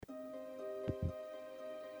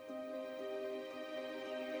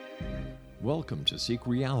Welcome to Seek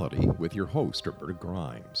Reality with your host, Roberta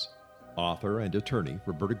Grimes. Author and attorney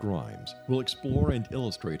Roberta Grimes will explore and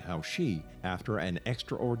illustrate how she, after an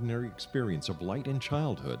extraordinary experience of light in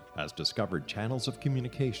childhood, has discovered channels of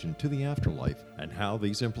communication to the afterlife and how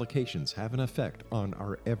these implications have an effect on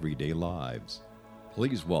our everyday lives.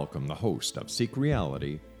 Please welcome the host of Seek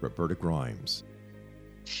Reality, Roberta Grimes.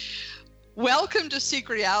 Welcome to Seek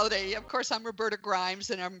Reality. Of course, I'm Roberta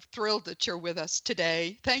Grimes, and I'm thrilled that you're with us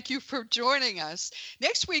today. Thank you for joining us.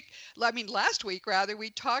 Last week, we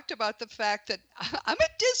talked about the fact that I'm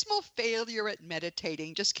a dismal failure at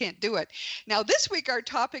meditating, just can't do it. Now, this week, our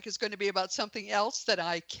topic is going to be about something else that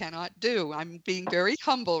I cannot do. I'm being very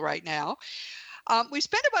humble right now. We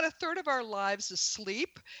spend about a third of our lives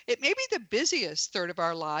asleep. It may be the busiest third of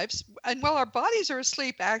our lives. And while our bodies are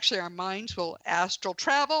asleep, actually our minds will astral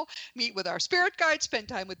travel, meet with our spirit guides, spend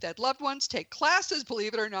time with dead loved ones, take classes,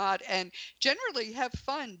 believe it or not, and generally have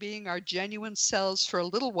fun being our genuine selves for a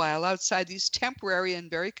little while outside these temporary and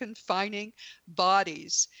very confining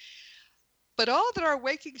bodies. But all that our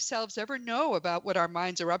waking selves ever know about what our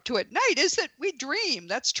minds are up to at night is that we dream.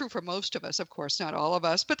 That's true for most of us, of course, not all of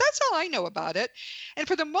us, but that's all I know about it. And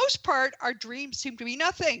for the most part, our dreams seem to be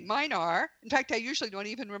nothing. Mine are. In fact, I usually don't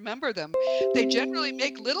even remember them. They generally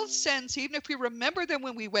make little sense, even if we remember them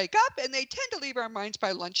when we wake up, and they tend to leave our minds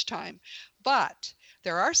by lunchtime. But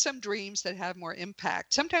there are some dreams that have more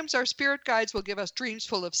impact. Sometimes our spirit guides will give us dreams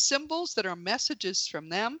full of symbols that are messages from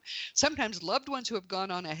them. Sometimes loved ones who have gone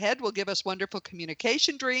on ahead will give us wonderful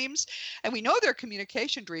communication dreams. And we know they're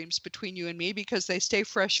communication dreams between you and me because they stay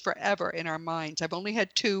fresh forever in our minds. I've only had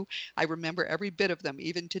two. I remember every bit of them,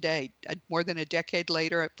 even today, more than a decade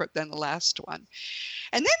later than the last one.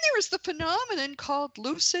 And then there is the phenomenon called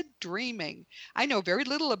lucid dreaming. I know very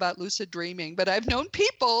little about lucid dreaming, but I've known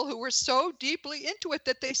people who were so deeply into it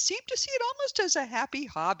that they seem to see it almost as a happy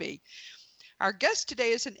hobby. Our guest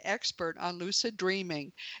today is an expert on lucid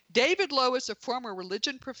dreaming. David Lowe is a former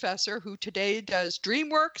religion professor who today does dream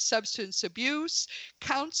work, substance abuse,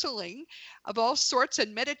 counseling of all sorts,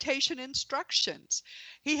 and meditation instructions.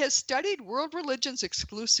 He has studied world religions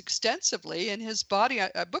extensively, and his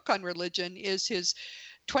a book on religion is his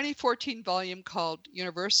 2014 volume called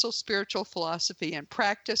Universal Spiritual Philosophy and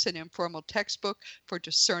Practice, an informal textbook for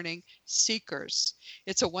discerning seekers.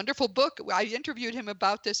 It's a wonderful book. I interviewed him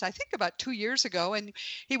about this, I think about 2 years ago, and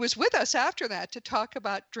he was with us after that to talk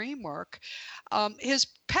about dream work. His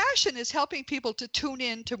passion is helping people to tune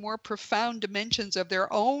in to more profound dimensions of their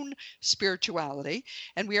own spirituality,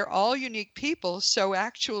 and we are all unique people, so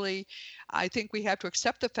actually I think we have to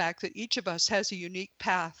accept the fact that each of us has a unique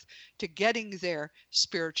path to getting there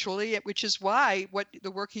spiritually, which is why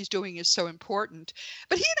the work he's doing is so important.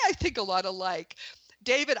 But he and I think a lot alike.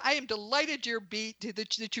 David, I am delighted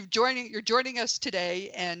that you're joining us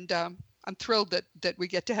today, and I'm thrilled that we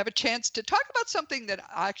get to have a chance to talk about something that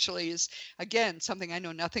actually is, again, something I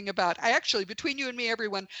know nothing about. Between you and me,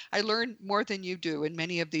 everyone, I learn more than you do in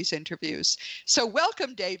many of these interviews. So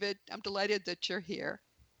welcome, David. I'm delighted that you're here.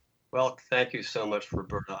 Well, thank you so much,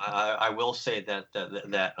 Roberta. I will say that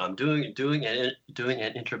doing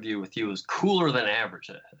an interview with you is cooler than average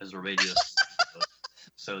as a radio.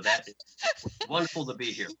 So that is wonderful to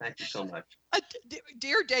be here. Thank you so much.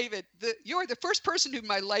 Dear David, you're the first person in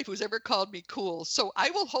my life who's ever called me cool. So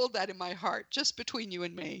I will hold that in my heart, just between you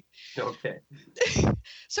and me. Okay.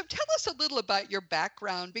 So tell us a little about your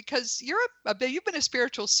background, because you've been a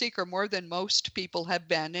spiritual seeker more than most people have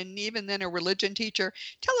been, and even then a religion teacher.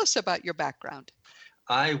 Tell us about your background.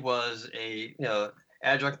 I was a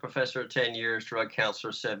adjunct professor 10 years, drug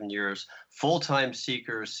counselor 7 years, full-time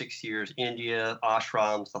seeker 6 years, India,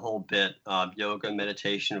 ashrams, the whole bit, yoga,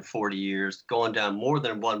 meditation 40 years, going down more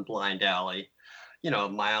than one blind alley,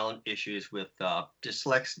 my own issues with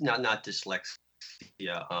dyslexia, not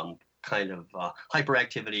dyslexia, kind of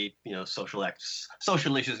hyperactivity,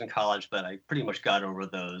 social issues in college, but I pretty much got over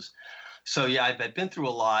those. So yeah, I've been through a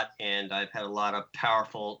lot, and I've had a lot of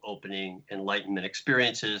powerful opening enlightenment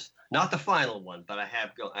experiences. Not the final one, but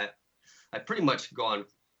I've pretty much gone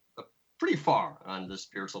pretty far on the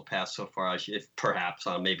spiritual path so far. Perhaps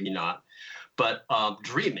maybe not, but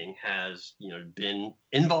dreaming has been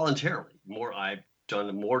involuntarily more. I've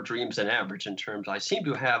done more dreams than average in terms. I seem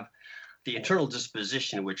to have the internal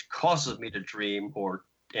disposition which causes me to dream or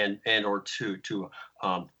to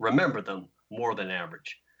remember them more than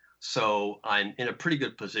average. So I'm in a pretty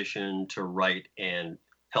good position to write and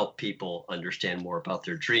help people understand more about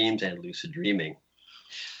their dreams and lucid dreaming.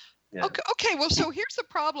 Yeah. Okay. Well, so here's the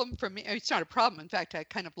problem for me. It's not a problem. In fact, I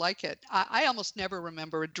kind of like it. I almost never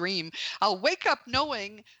remember a dream. I'll wake up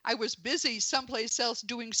knowing I was busy someplace else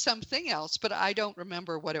doing something else, but I don't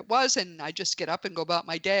remember what it was. And I just get up and go about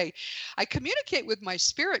my day. I communicate with my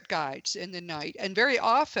spirit guides in the night. And very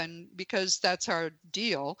often, because that's our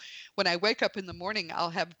deal, when I wake up in the morning,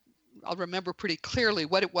 I'll remember pretty clearly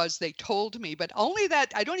what it was they told me, but only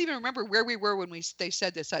that. I don't even remember where we were when they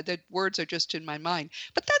said this. The words are just in my mind.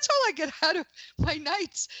 But that's all I get out of my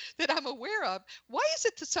nights that I'm aware of. Why is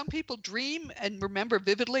it that some people dream and remember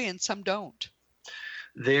vividly and some don't?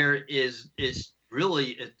 There is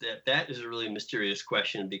really that is a really mysterious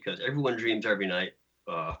question, because everyone dreams every night.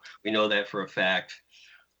 We know that for a fact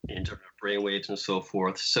in terms of brainwaves and so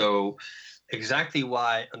forth. So exactly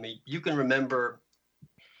why, I mean, you can remember.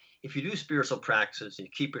 If you do spiritual practices, you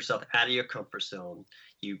keep yourself out of your comfort zone,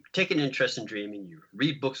 you take an interest in dreaming, you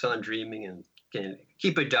read books on dreaming and can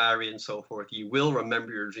keep a diary and so forth, you will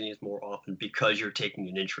remember your dreams more often because you're taking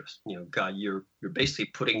an interest. God, you're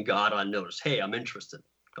basically putting God on notice. Hey, I'm interested.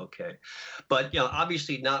 Okay. But,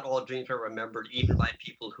 obviously not all dreams are remembered, even by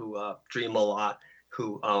people who dream a lot,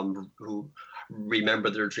 who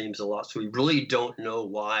remember their dreams a lot. So we really don't know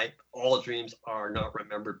why all dreams are not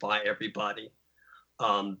remembered by everybody.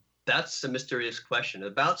 That's a mysterious question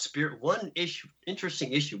about spirit. One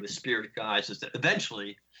interesting issue with spirit guides is that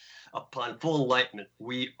eventually, upon full enlightenment,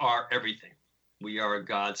 we are everything. We are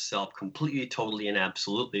God's self, completely, totally, and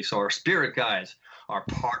absolutely. So our spirit guides are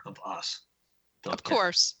part of us. Okay? Of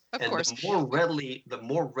course. The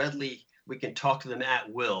more readily we can talk to them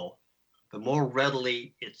at will, the more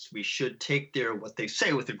readily we should take what they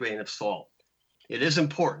say with a grain of salt. It is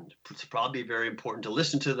important. It's probably very important to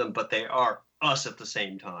listen to them, but they are us at the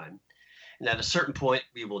same time. And at a certain point,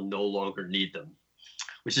 we will no longer need them,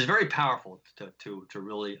 which is very powerful to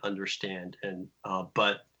really understand. And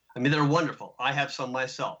but I mean, they're wonderful. I have some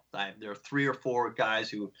myself. There are 3 or 4 guys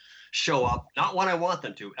who show up, not when I want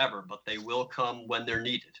them to ever, but they will come when they're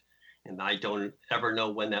needed. And I don't ever know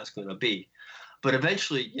when that's going to be. But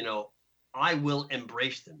eventually, I will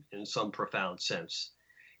embrace them in some profound sense,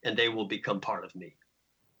 and they will become part of me.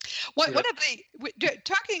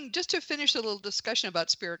 Talking, just to finish a little discussion about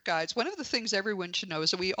spirit guides, one of the things everyone should know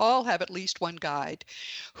is that we all have at least one guide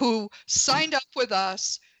who signed up with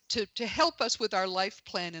us to help us with our life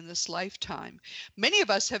plan in this lifetime. Many of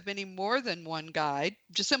us have many more than one guide,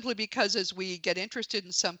 just simply because as we get interested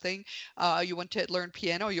in something, you want to learn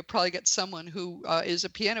piano, you'll probably get someone who is a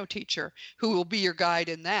piano teacher who will be your guide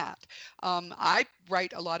in that. I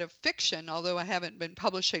write a lot of fiction, although I haven't been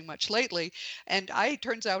publishing much lately, and I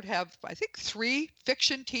turns out have, I think, 3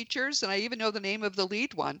 fiction teachers, and I even know the name of the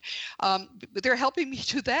lead one. But they're helping me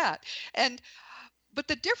do that. But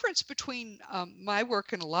the difference between my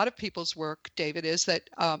work and a lot of people's work, David, is that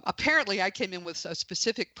apparently I came in with a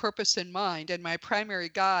specific purpose in mind, and my primary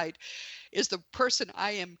guide is the person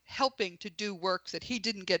I am helping to do work that he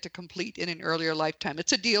didn't get to complete in an earlier lifetime.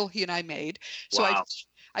 It's a deal he and I made. So wow.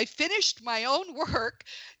 I finished my own work,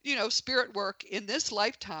 spirit work in this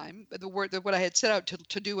lifetime, what I had set out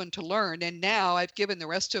to do and to learn. And now I've given the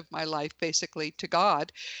rest of my life basically to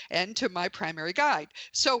God and to my primary guide.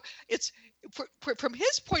 So it's, from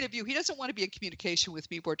his point of view, he doesn't want to be in communication with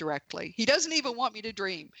me more directly. He doesn't even want me to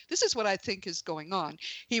dream. This is what I think is going on.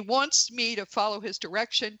 He wants me to follow his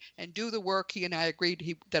direction and do the work he and I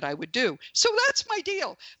agreed that I would do. So that's my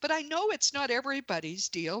deal. But I know it's not everybody's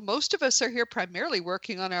deal. Most of us are here primarily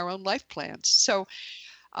working on our own life plans. So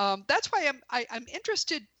that's why I'm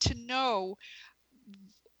interested to know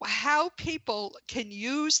how people can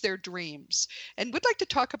use their dreams. And we'd like to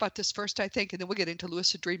talk about this first, I think, and then we'll get into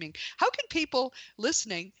lucid dreaming. How can people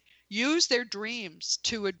listening use their dreams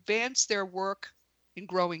to advance their work in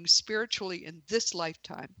growing spiritually in this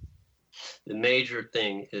lifetime? The major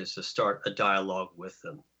thing is to start a dialogue with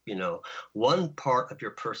them. One part of your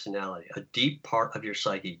personality, a deep part of your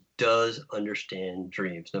psyche, does understand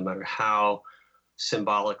dreams, no matter how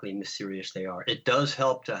symbolically mysterious they are. It does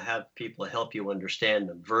help to have people help you understand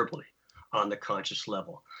them verbally on the conscious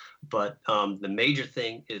level. But the major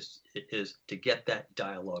thing is to get that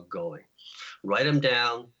dialogue going. Write them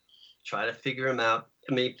down, try to figure them out.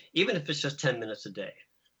 I mean, even if it's just 10 minutes a day,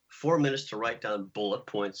 4 minutes to write down bullet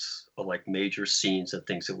points of like major scenes and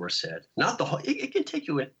things that were said. Not the whole, it can take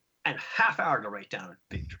you a half hour to write down a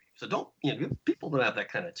big dream. So people don't have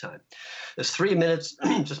that kind of time. There's 3 minutes,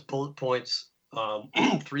 just bullet points.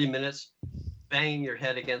 3 minutes banging your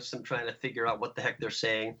head against them trying to figure out what the heck they're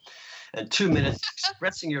saying, and 2 minutes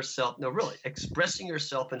expressing yourself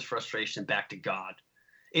in frustration back to God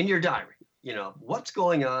in your diary. what's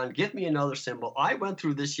going on? Give me another symbol. I went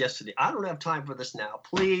through this yesterday. I don't have time for this now.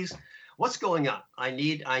 Please, what's going on? I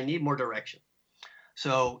need more direction.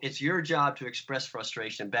 So it's your job to express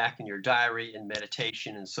frustration back in your diary and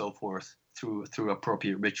meditation and so forth through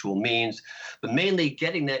appropriate ritual means, but mainly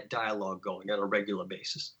getting that dialogue going on a regular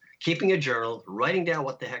basis. Keeping a journal, writing down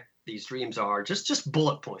what the heck these dreams are, just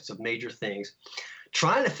bullet points of major things,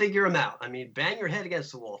 trying to figure them out. I mean, bang your head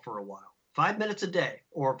against the wall for a while, 5 minutes a day,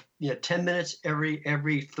 or 10 minutes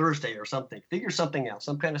every Thursday or something. Figure something out,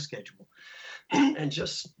 some kind of schedule, and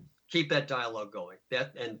just keep that dialogue going.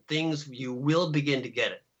 And things, you will begin to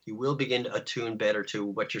get it. You will begin to attune better to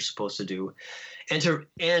what you're supposed to do, and to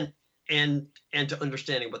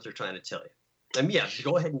understanding what they're trying to tell you. I mean, yeah,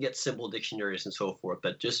 go ahead and get symbol dictionaries and so forth,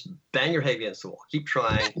 but just bang your head against the wall. Keep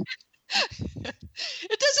trying.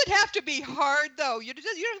 It doesn't have to be hard, though. It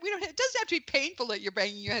doesn't have to be painful that you're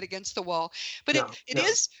banging your head against the wall. But it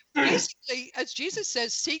is basically, as Jesus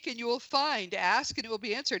says, seek and you will find, ask and it will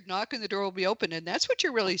be answered, knock and the door will be open. And that's what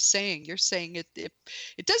you're really saying. You're saying it's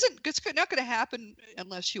not going to happen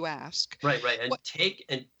unless you ask. Right.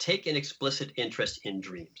 And take an explicit interest in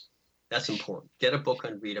dreams. That's important. Get a book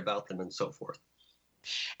and read about them and so forth.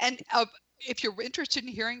 And if you're interested in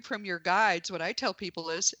hearing from your guides, what I tell people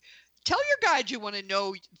is, tell your guide you want to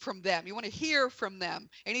know from them. You want to hear from them,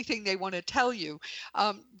 anything they want to tell you.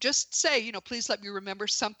 Just say, please let me remember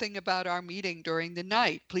something about our meeting during the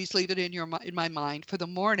night. Please leave it in my mind for the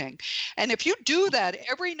morning. And if you do that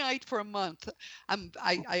every night for a month,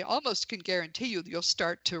 I almost can guarantee you'll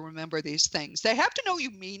start to remember these things. They have to know you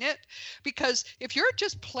mean it, because if you're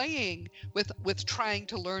just playing with trying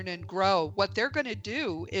to learn and grow, what they're going to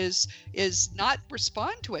do is not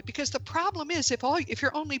respond to it. Because the problem is, if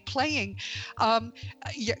you're only playing,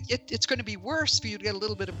 it's going to be worse for you to get a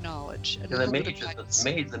little bit of knowledge. And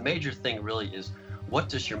the major thing really is, what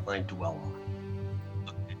does your mind dwell on?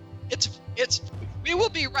 We will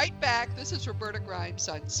be right back. This is Roberta Grimes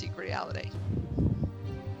on Seek Reality.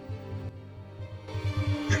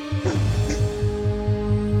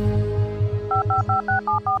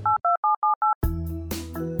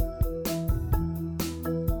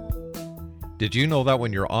 Did you know that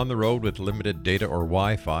when you're on the road with limited data or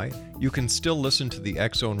Wi-Fi, you can still listen to the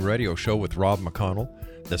X-Zone Radio Show with Rob McConnell,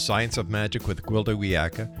 The Science of Magic with Gwilda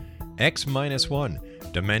Wiyaka,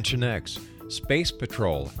 X-1, Dimension X, Space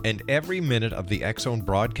Patrol, and every minute of the X-Zone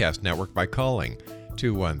Broadcast Network by calling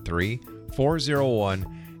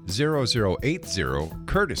 213-401-0080,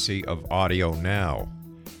 courtesy of Audio Now.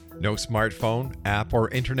 No smartphone, app, or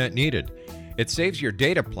internet needed. It saves your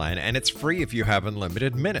data plan and it's free if you have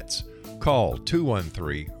unlimited minutes. Call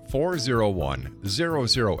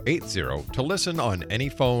 213-401-0080 to listen on any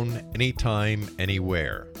phone, anytime,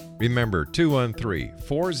 anywhere. Remember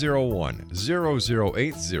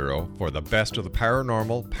 213-401-0080 for the best of the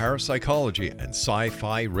paranormal, parapsychology, and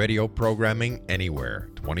sci-fi radio programming anywhere,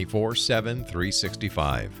 24/7,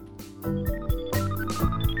 365.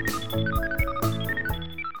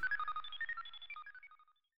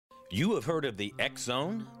 You have heard of the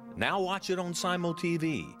X-Zone? Now watch it on Simul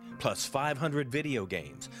TV. Plus 500 video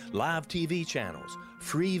games, live TV channels,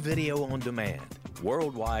 free video on demand,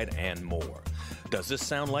 worldwide, and more. Does this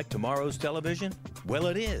sound like tomorrow's television? Well,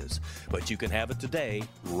 it is, but you can have it today,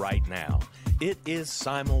 right now. It is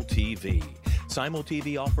Simul TV. Simul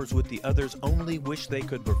TV offers what the others only wish they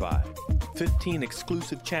could provide. 15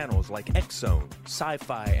 exclusive channels like X-Zone,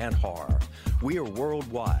 sci-fi, and horror. We are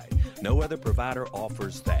worldwide. No other provider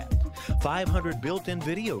offers that. 500 built-in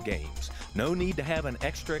video games. No need to have an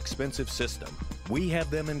extra expensive system. We have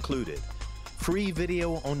them included. Free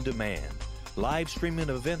video on demand. Live streaming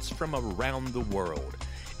events from around the world.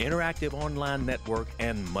 Interactive online network,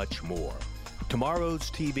 and much more. Tomorrow's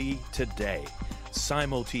TV today.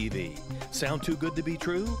 Simul TV. Sound too good to be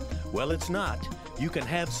true? Well, it's not. You can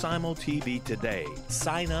have Simul TV today.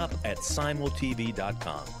 Sign up at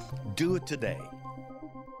simultv.com. Do it today.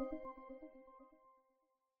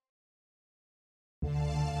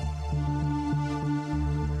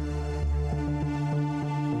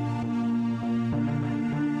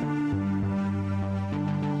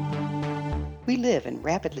 We live in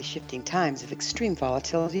rapidly shifting times of extreme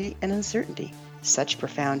volatility and uncertainty. Such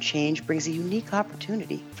profound change brings a unique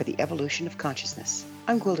opportunity for the evolution of consciousness.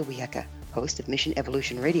 I'm Gwilda Wiyaka, host of Mission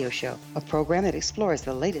Evolution Radio Show, a program that explores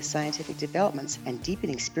the latest scientific developments and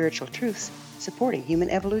deepening spiritual truths supporting human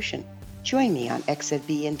evolution. Join me on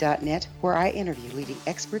xzbn.net, where I interview leading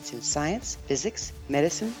experts in science, physics,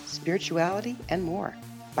 medicine, spirituality, and more.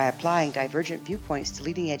 By applying divergent viewpoints to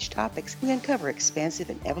leading-edge topics, we uncover expansive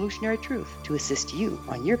and evolutionary truth to assist you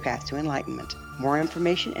on your path to enlightenment. More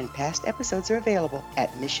information and past episodes are available at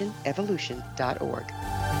missionevolution.org.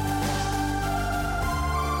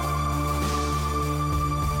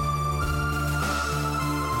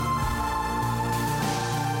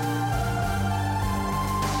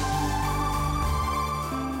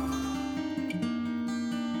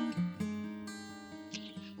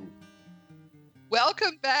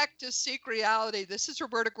 Welcome back to Seek Reality. This is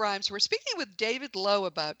Roberta Grimes. We're speaking with David Lowe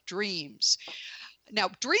about dreams. Now,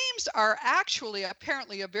 dreams are actually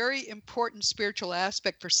apparently a very important spiritual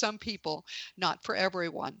aspect for some people, not for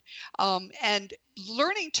everyone. And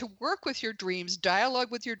learning to work with your dreams,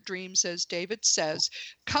 dialogue with your dreams, as David says,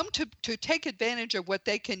 come to take advantage of what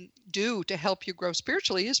they can do to help you grow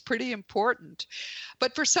spiritually is pretty important.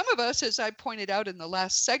 But for some of us, as I pointed out in the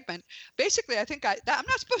last segment, basically I think I'm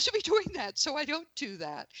not supposed to be doing that, so I don't do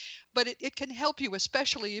that. But it can help you,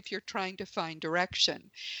 especially if you're trying to find direction.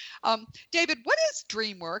 David, what is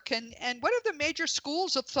dream work, and what are the major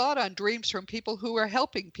schools of thought on dreams from people who are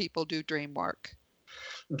helping people do dream work?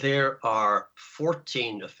 There are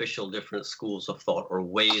 14 official different schools of thought or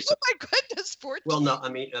ways. Oh my goodness, 14. Well, no, I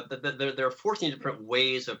mean, there are 14 different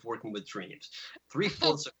ways of working with dreams,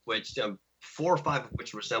 3/4 of which, 4 or 5 of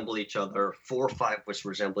which resemble each other, 4 or 5 of which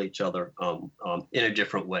resemble each other in a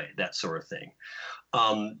different way, that sort of thing.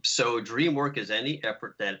 So dream work is any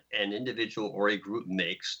effort that an individual or a group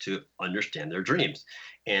makes to understand their dreams.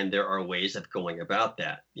 And there are ways of going about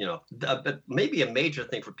that. But maybe a major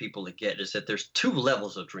thing for people to get is that there's 2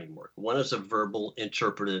 levels of dream work. One is a verbal,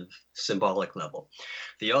 interpretive, symbolic level.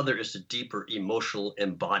 The other is a deeper, emotional,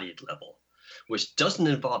 embodied level, which doesn't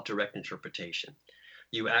involve direct interpretation.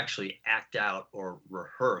 You actually act out or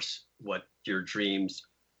rehearse what your dreams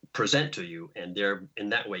present to you, and there in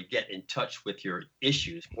that way get in touch with your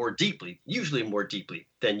issues more deeply, usually more deeply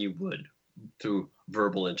than you would through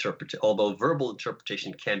verbal interpretation. Although verbal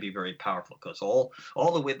interpretation can be very powerful, because all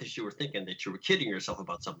the way that you were thinking that you were kidding yourself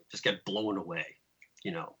about something just get blown away,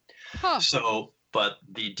 So, but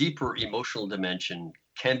the deeper emotional dimension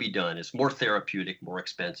can be done. It's more therapeutic, more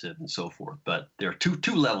expensive, and so forth. But there are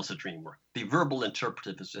two levels of dream work. The verbal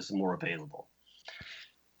interpretive is more available.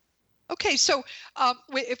 Okay, so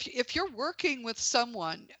if you're working with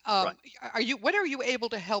someone, Right. what are you able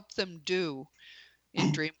to help them do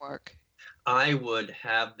in dream work? I would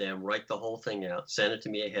have them write the whole thing out, send it to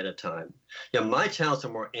me ahead of time. My talents are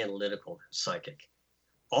more analytical than psychic.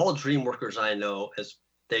 All dream workers I know,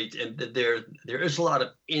 there is a lot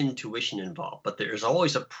of intuition involved, but there is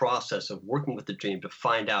always a process of working with the dream to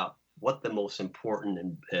find out what the most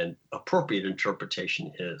important and appropriate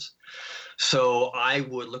interpretation is. So I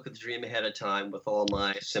would look at the dream ahead of time with all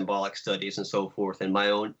my symbolic studies and so forth, and my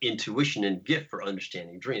own intuition and gift for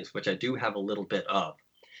understanding dreams, which I do have a little bit of.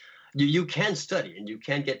 You can study and you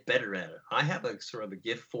can get better at it. I have a sort of a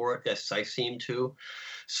gift for it, yes, I seem to.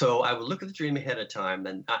 So I would look at the dream ahead of time,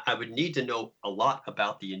 and I would need to know a lot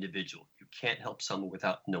about the individual. You can't help someone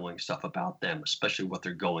without knowing stuff about them, especially what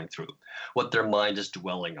they're going through, what their mind is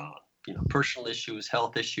dwelling on. Personal issues,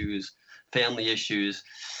 health issues, family issues,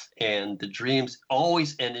 and the dreams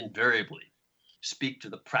always and invariably speak to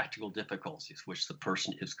the practical difficulties which the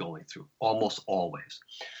person is going through, almost always.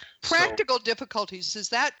 Practical difficulties, is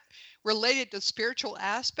that related to the spiritual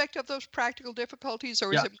aspect of those practical difficulties,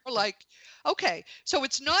 or is it more like, okay, so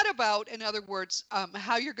it's not about, in other words,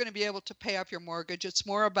 how you're going to be able to pay off your mortgage. It's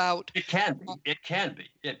more about... It can be.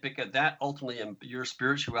 Because that ultimately, your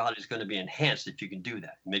spirituality is going to be enhanced if you can do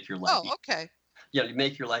that. Make your life easier. Okay. Yeah, you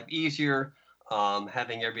make your life easier,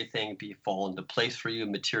 having everything fall into place for you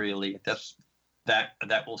materially.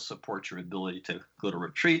 That will support your ability to go to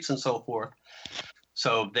retreats and so forth.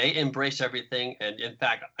 So they embrace everything. And in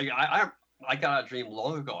fact, I got a dream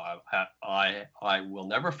long ago. I will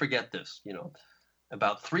never forget this.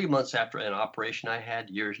 About 3 months after an operation I had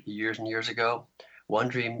years and years ago, one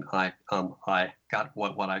dream I got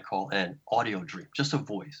what I call an audio dream, just a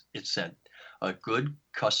voice. It said, "A good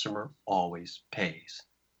customer always pays."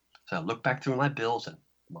 So I looked back through my bills, and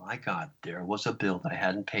my God, there was a bill that I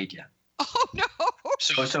hadn't paid yet. Oh no!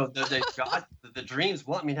 So the dreams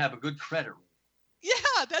want me to have a good credit rating.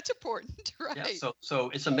 Yeah, that's important, right? Yeah,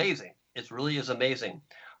 so it's amazing. It really is amazing.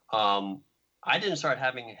 I didn't start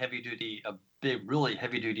having a really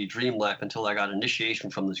heavy duty dream life until I got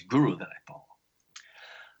initiation from this guru that I follow.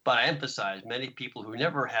 But I emphasize, many people who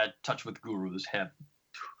never had touch with gurus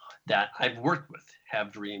that I've worked with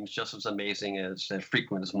have dreams just as amazing as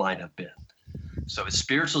frequent as mine have been. So it's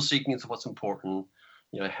spiritual seeking is what's important.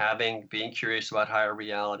 Being curious about higher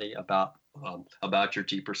reality, about your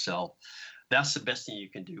deeper self. That's the best thing you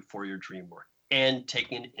can do for your dream work, and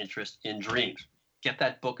taking an interest in dreams. Get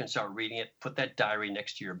that book and start reading it. Put that diary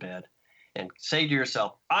next to your bed and say to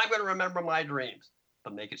yourself, I'm going to remember my dreams,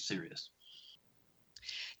 but make it serious.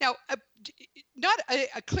 Now,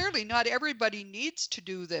 clearly not everybody needs to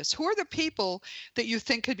do this. Who are the people that you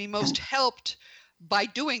think could be most helped by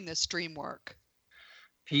doing this dream work?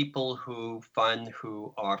 People who find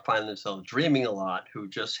themselves dreaming a lot, who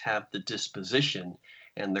just have the disposition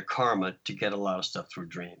and the karma to get a lot of stuff through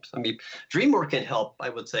dreams. I mean, dream work can help, I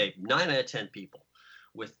would say, 9 out of 10 people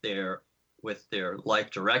with their life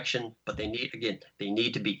direction, but they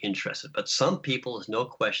need to be interested. But some people, there's no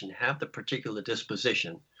question, have the particular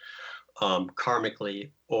disposition,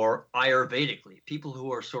 karmically or Ayurvedically. People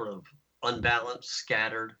who are sort of unbalanced,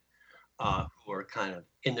 scattered, who are kind of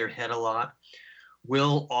in their head a lot,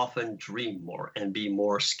 will often dream more and be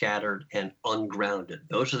more scattered and ungrounded.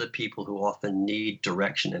 Those are the people who often need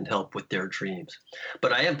direction and help with their dreams.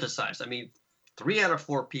 But I emphasize, I mean, 3 out of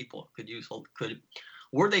 4 people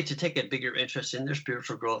were they to take a bigger interest in their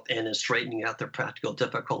spiritual growth and in straightening out their practical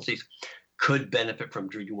difficulties, could benefit from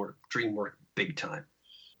dream work big time.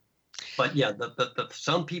 But yeah,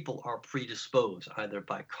 some people are predisposed either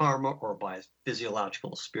by karma or by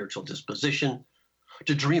physiological spiritual disposition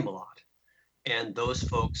to dream a lot. And those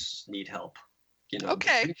folks need help.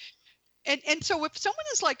 Okay. And so if someone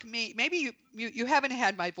is like me, maybe you haven't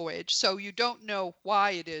had my voyage, so you don't know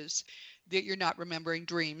why it is that you're not remembering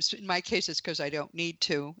dreams. In my case, it's because I don't need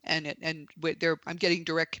to, and I'm getting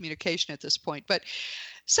direct communication at this point. But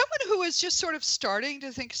someone who is just sort of starting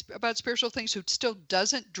to think about spiritual things, who still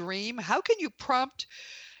doesn't dream, how can you prompt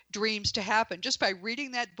dreams to happen? Just by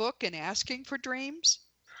reading that book and asking for dreams?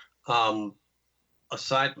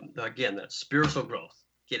 Aside from, again, that spiritual growth,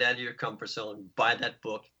 get out of your comfort zone, buy that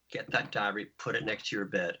book, get that diary, put it next to your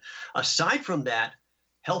bed. Aside from that,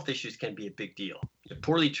 health issues can be a big deal. Your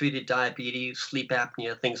poorly treated diabetes, sleep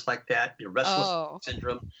apnea, things like that. Your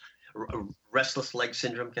restless leg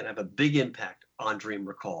syndrome can have a big impact on dream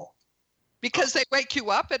recall. Because they wake you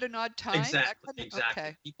up at an odd time? Exactly.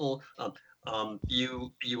 Okay. People,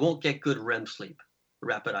 you won't get good REM sleep,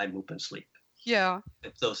 rapid eye movement sleep. Yeah.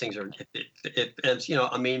 If those things are,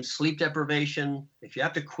 sleep deprivation, if you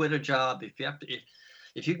have to quit a job,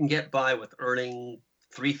 if you can get by with earning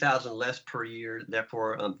 $3,000 less per year,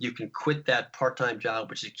 therefore you can quit that part-time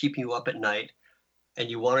job, which is keeping you up at night,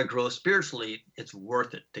 and you want to grow spiritually, it's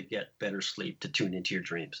worth it to get better sleep, to tune into your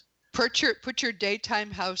dreams. Put your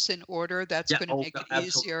daytime house in order. That's going to make it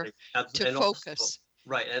easier to focus.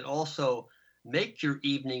 Right. And also make your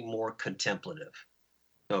evening more contemplative.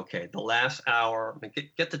 Okay. The last hour,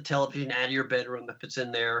 get the television out of your bedroom if it's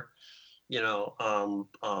in there,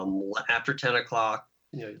 after 10 o'clock,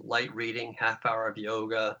 light reading, half hour of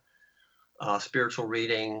yoga, spiritual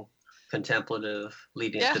reading, contemplative,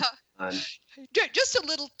 leading up to time. Just a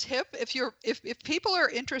little tip: if people are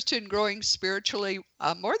interested in growing spiritually,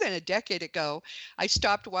 more than a decade ago, I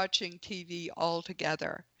stopped watching TV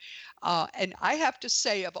altogether. And I have to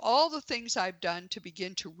say, of all the things I've done to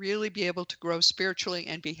begin to really be able to grow spiritually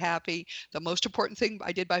and be happy, the most important thing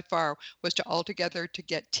I did by far was to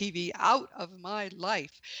get TV out of my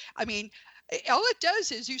life. I mean, all it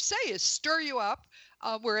does is, you say, is stir you up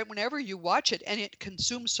whenever you watch it, and it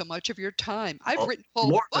consumes so much of your time. I've written whole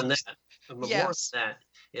books. More than that,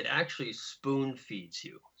 it actually spoon feeds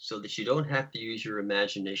you so that you don't have to use your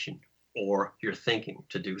imagination or your thinking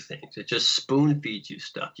to do things. It just spoon feeds you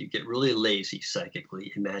stuff. You get really lazy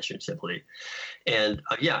psychically, imaginatively. And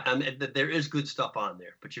there is good stuff on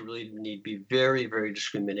there, but you really need to be very, very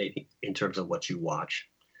discriminating in terms of what you watch.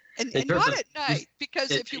 And not at night,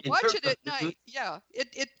 because if you watch it at night,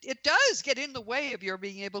 it does get in the way of your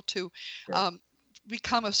being able to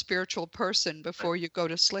become a spiritual person before you go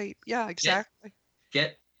to sleep. Yeah, exactly.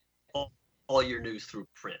 Get all your news through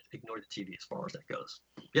print. Ignore the TV as far as that goes.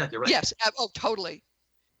 Yeah, you're right. Yes. Oh, totally.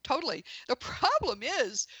 Totally. The problem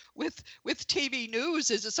is with TV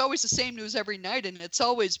news is it's always the same news every night, and it's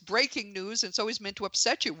always breaking news, and it's always meant to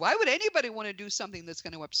upset you. Why would anybody want to do something that's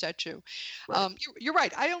going to upset you? Right. You're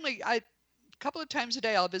right. A couple of times a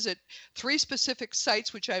day, I'll visit 3 specific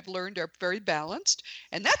sites, which I've learned are very balanced,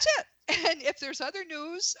 and that's it. And if there's other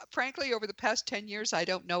news, frankly, over the past 10 years, I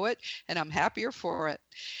don't know it, and I'm happier for it.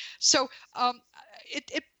 So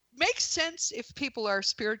it makes sense if people are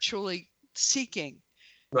spiritually seeking,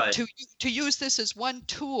 right, to use this as one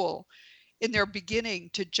tool in their beginning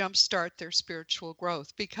to jumpstart their spiritual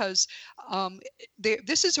growth, because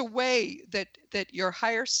this is a way that your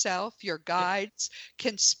higher self, your guides,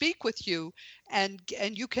 can speak with you, and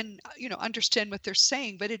you can understand what they're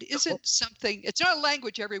saying. But it isn't something. It's not a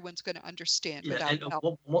language everyone's going to understand without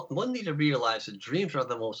help. One need to realize that dreams are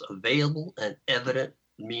the most available and evident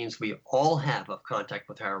means we all have of contact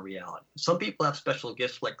with our reality. Some people have special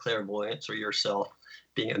gifts like clairvoyance or yourself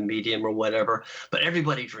being a medium or whatever, but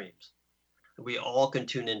everybody dreams. We all can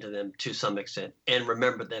tune into them to some extent and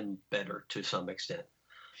remember them better to some extent.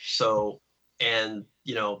 So, and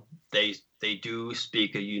they do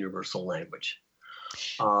speak a universal language.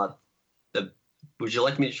 Would you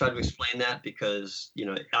like me to try to explain that? Because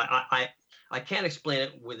I can't explain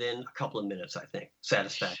it within a couple of minutes, I think,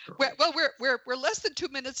 satisfactorily. Well, we're less than 2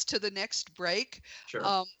 minutes to the next break.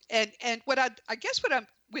 Sure. And we're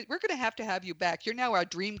going to have you back. You're now our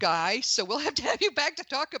dream guy, so we'll have to have you back to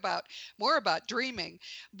talk more about dreaming.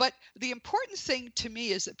 But the important thing to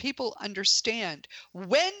me is that people understand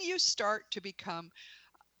when you start to become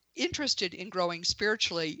interested in growing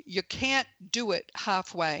spiritually, you can't do it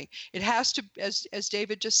halfway. It has to, as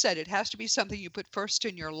David just said, it has to be something you put first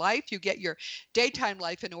in your life. You get your daytime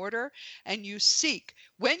life in order, and you seek.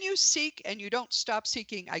 When you seek and you don't stop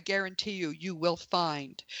seeking, I guarantee you will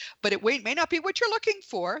find. But it may not be what you're looking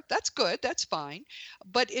for. That's good. That's fine.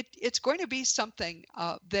 But it's going to be something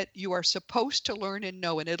that you are supposed to learn and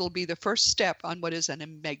know, and it'll be the first step on what is a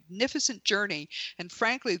magnificent journey, and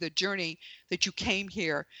frankly, the journey that you came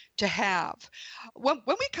here to have. When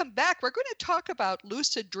we come back, we're going to talk about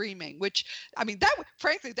lucid dreaming, which,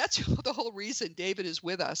 frankly, that's the whole reason David is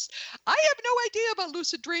with us. I have no idea about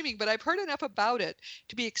lucid dreaming, but I've heard enough about it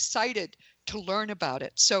to be excited to learn about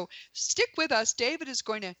it. So stick with us. David is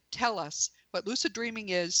going to tell us what lucid dreaming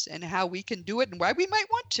is and how we can do it and why we might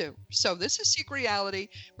want to. So this is Seek Reality.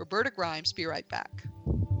 Roberta Grimes. Be right back.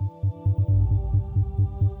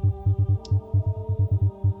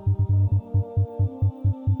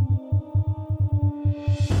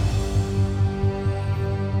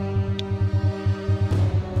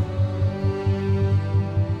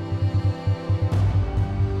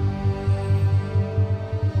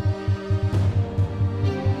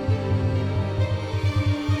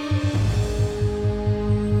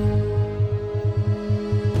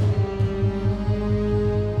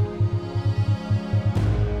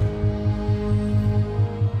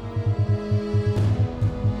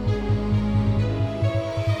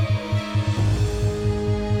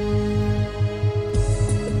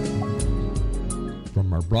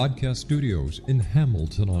 Broadcast studios in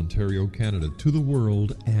Hamilton, Ontario, Canada, to the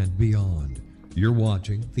world and beyond. You're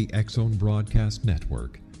watching the X-Zone Broadcast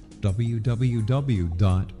Network, www.xzbn.net.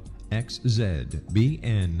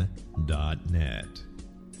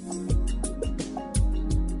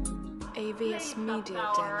 AVS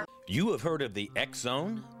Media. You have heard of the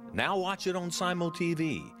X-Zone? Now watch it on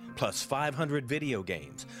SimulTV, plus 500 video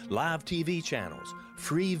games, live TV channels,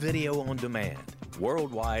 free video on demand,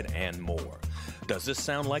 worldwide, and more. Does this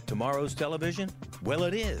sound like tomorrow's television? Well,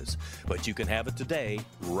 it is, but you can have it today,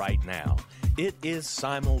 right now. It is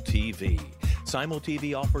SimulTV.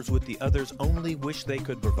 SimulTV offers what the others only wish they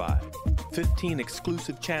could provide. 15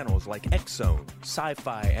 exclusive channels like X-Zone,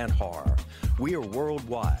 sci-fi, and horror. We are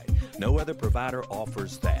worldwide. No other provider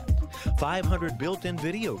offers that. 500 built-in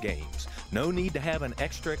video games. No need to have an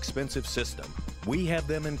extra expensive system. We have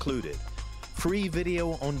them included. Free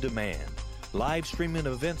video on demand. Live streaming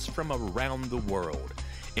events from around the world,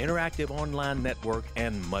 interactive online network,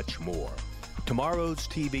 and much more. Tomorrow's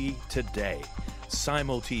TV today.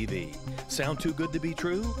 SimulTV. Sound too good to be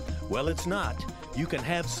true? Well, it's not. You can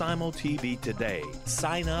have SimulTV today.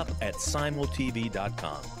 Sign up at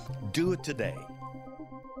simultv.com. Do it today.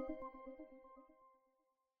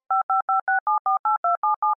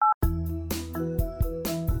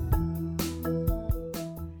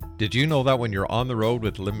 Did you know that when you're on the road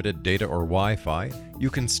with limited data or Wi-Fi,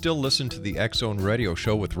 you can still listen to the X-Zone Radio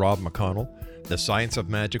Show with Rob McConnell, The Science of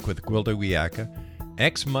Magic with Gwilda Wiyaka,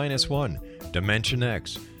 X-1, Dimension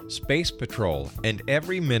X, Space Patrol, and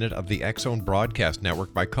every minute of the X-Zone Broadcast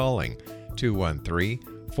Network by calling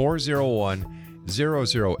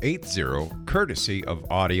 213-401-0080, courtesy of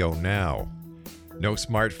Audio Now. No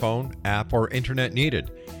smartphone, app, or internet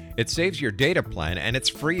needed. It saves your data plan and it's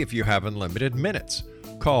free if you have unlimited minutes.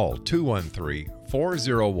 Call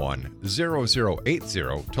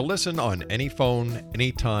 213-401-0080 to listen on any phone,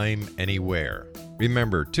 anytime, anywhere.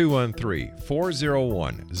 Remember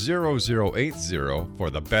 213-401-0080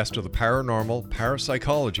 for the best of the paranormal,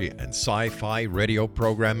 parapsychology, and sci-fi radio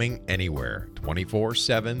programming anywhere,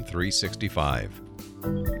 24/7, 365.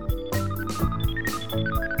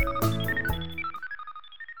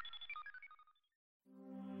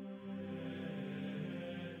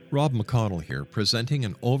 Rob McConnell here, presenting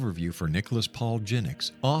an overview for Nicholas Paul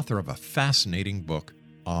Jennings, author of a fascinating book,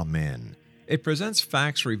 Amen. It presents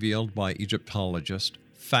facts revealed by Egyptologists,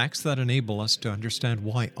 facts that enable us to understand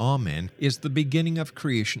why Amen is the beginning of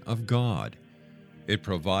creation of God. It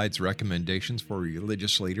provides recommendations for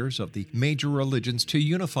religious leaders of the major religions to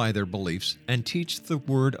unify their beliefs and teach the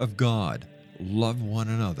Word of God. Love one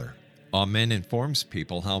another. Amen informs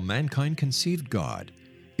people how mankind conceived God.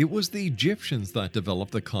 It was the Egyptians that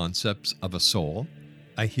developed the concepts of a soul,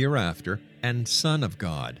 a hereafter, and Son of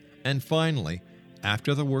God. And finally,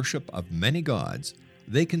 after the worship of many gods,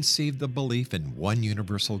 they conceived the belief in one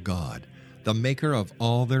universal God, the maker of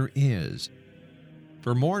all there is.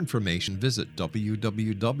 For more information, visit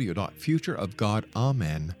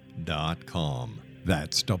www.futureofgodamen.com.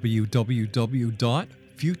 That's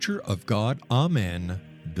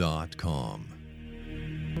www.futureofgodamen.com.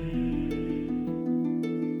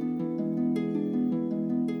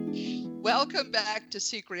 Welcome back to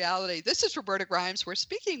Seek Reality. This is Roberta Grimes. We're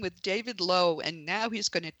speaking with David Lowe, and now he's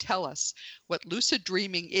going to tell us what lucid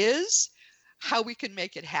dreaming is, how we can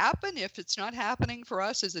make it happen if it's not happening for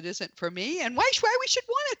us as it isn't for me, and why we should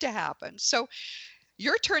want it to happen. So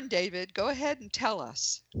your turn, David. Go ahead and tell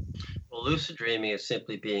us. Well, lucid dreaming is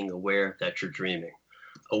simply being aware that you're dreaming.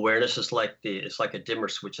 Awareness is like a dimmer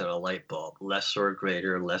switch on a light bulb, lesser or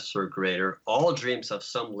greater, lesser or greater. All dreams have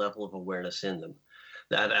some level of awareness in them.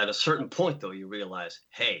 That at a certain point, though, you realize,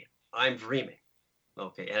 hey, I'm dreaming.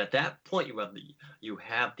 Okay, and at that point, you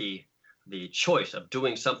have the choice of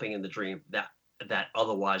doing something in the dream that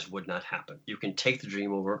otherwise would not happen. You can take the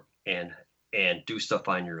dream over and do stuff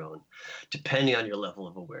on your own, depending on your level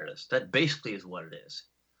of awareness. That basically is what it is.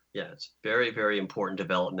 Yeah, it's very, very important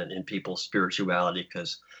development in people's spirituality,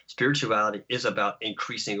 because spirituality is about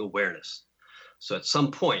increasing awareness. So at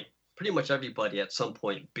some point, pretty much everybody at some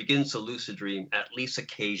point begins to lucid dream, at least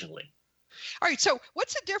occasionally. All right, so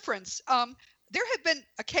what's the difference? There have been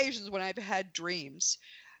occasions when I've had dreams,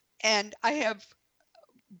 and I have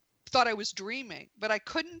thought I was dreaming, but I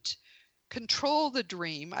couldn't control the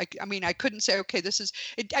dream. I mean, I couldn't say, okay, this is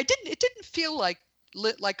it. It didn't feel like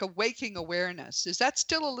a waking awareness. Is that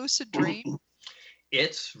still a lucid dream?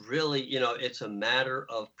 It's really, it's a matter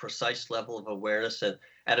of precise level of awareness, and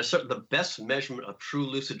at the best measurement of true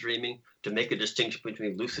lucid dreaming, to make a distinction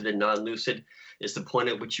between lucid and non-lucid, is the point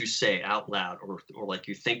at which you say out loud, or like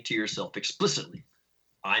you think to yourself explicitly,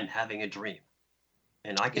 I'm having a dream,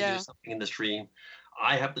 and I can do something in this dream.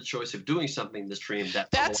 I have the choice of doing something in this dream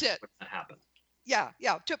that's it. Would not happen. Yeah.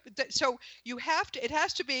 So it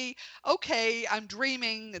has to be, okay, I'm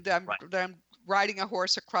dreaming that I'm riding a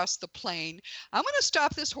horse across the plain. I'm going to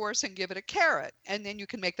stop this horse and give it a carrot, and then you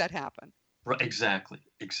can make that happen. Right, exactly.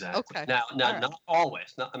 Okay. Now, right. Not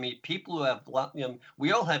always. People who have,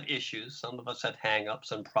 we all have issues. Some of us have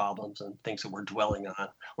hang-ups and problems and things that we're dwelling on.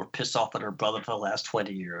 We're pissed off at our brother for the last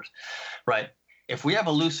 20 years, right? If we have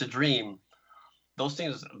a lucid dream, those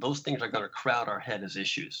things are going to crowd our head as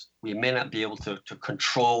issues. We may not be able to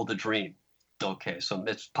control the dream. Okay, so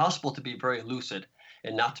it's possible to be very lucid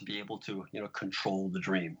and not to be able to, control the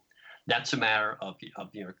dream. That's a matter of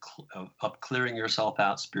clearing yourself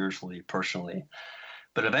out spiritually, personally.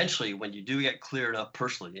 But eventually, when you do get clear enough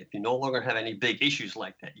personally, if you no longer have any big issues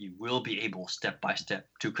like that, you will be able, step by step,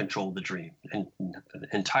 to control the dream and the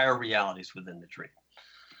entire realities within the dream.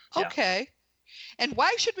 Yeah. Okay. And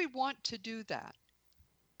why should we want to do that?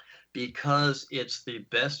 Because it's the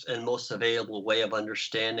best and most available way of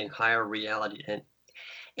understanding higher reality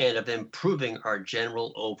and of improving our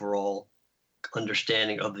general overall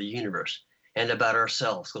understanding of the universe and about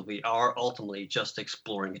ourselves, because we are ultimately just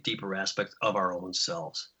exploring a deeper aspect of our own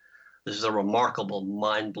selves. This is a remarkable,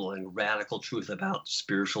 mind-blowing, radical truth about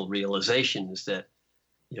spiritual realization, is that,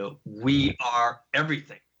 we are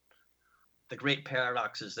everything. The great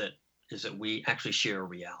paradox is that we actually share a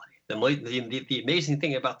reality. The amazing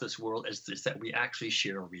thing about this world is that we actually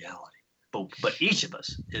share a reality. But each of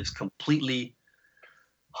us is completely,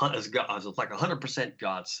 is like 100%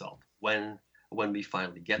 God's self when we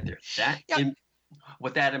finally get there.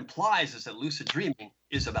 What that implies is that lucid dreaming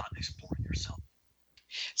is about exploring yourself.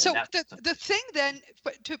 So the thing then,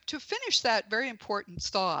 to finish that very important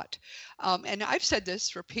thought, and I've said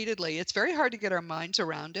this repeatedly, it's very hard to get our minds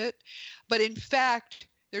around it, but in fact,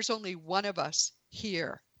 there's only one of us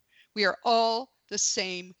here. We are all the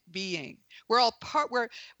same being. We're all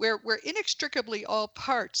we're inextricably all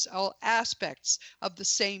parts, all aspects of the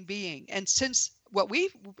same being. And since what we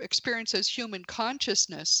experience as human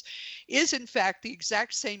consciousness is in fact the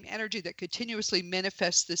exact same energy that continuously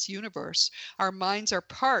manifests this universe, our minds are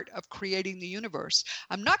part of creating the universe.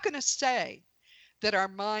 I'm not going to say that our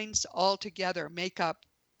minds altogether make up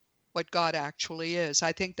what God actually is.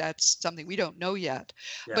 I think that's something we don't know yet.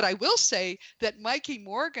 Yeah. But I will say that Mikey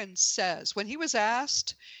Morgan says, when he was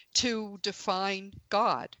asked to define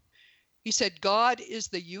God, he said, God is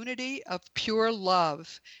the unity of pure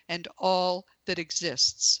love and all that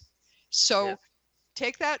exists. So Yeah.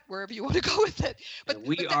 take that wherever you want to go with it. But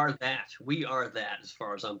we are that. We are that, as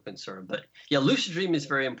far as I'm concerned. But yeah, lucid dreaming is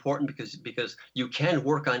very important because you can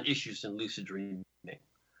work on issues in lucid dreaming.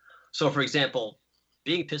 So, for example,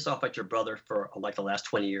 being pissed off at your brother for like the last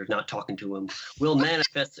 20 years, not talking to him, will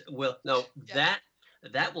manifest.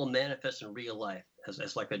 That will manifest in real life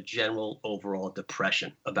as like a general overall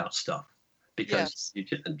depression about stuff, because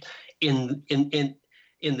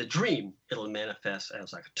in the dream, it'll manifest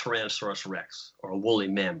as like a Tyrannosaurus Rex or a woolly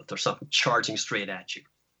mammoth or something charging straight at you.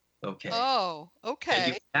 Okay. Oh, okay.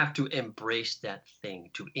 And you have to embrace that thing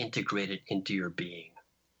to integrate it into your being.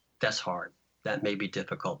 That's hard. That may be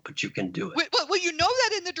difficult, but you can do it. Well, you know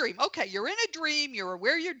that in the dream. Okay, you're in a dream. You're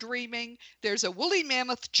aware you're dreaming. There's a woolly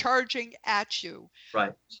mammoth charging at you.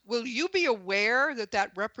 Right. Will you be aware that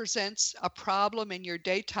that represents a problem in your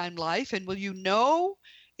daytime life? And will you know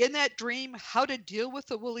in that dream how to deal with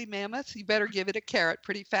the woolly mammoth? You better give it a carrot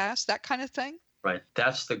pretty fast, that kind of thing? Right.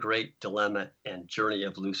 That's the great dilemma and journey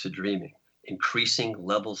of lucid dreaming. Increasing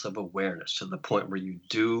levels of awareness to the point where you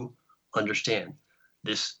do understand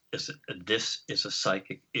this is a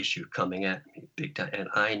psychic issue coming at me big time, and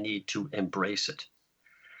I need to embrace it.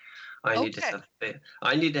 I need to have faith.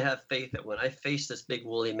 I need to have faith that when I face this big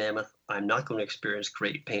woolly mammoth, I'm not going to experience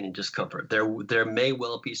great pain and discomfort. There may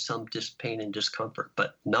well be some pain and discomfort,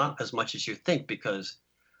 but not as much as you think, because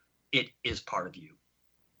it is part of you.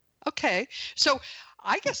 Okay. So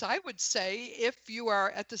I guess I would say if you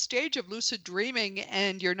are at the stage of lucid dreaming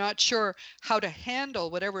and you're not sure how to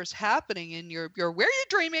handle whatever is happening in your where you're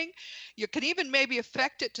dreaming, you can even maybe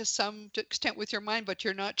affect it to some extent with your mind, but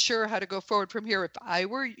you're not sure how to go forward from here.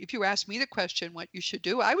 If you asked me the question what you should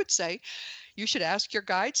do, I would say you should ask your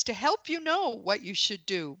guides to help you know what you should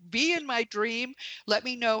do. Be in my dream. Let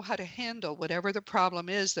me know how to handle whatever the problem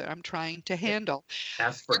is that I'm trying to handle.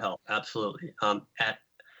 Ask for help. Absolutely. At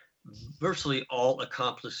virtually all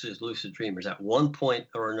accomplished lucid dreamers at one point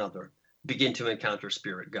or another begin to encounter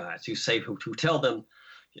spirit guides who tell them,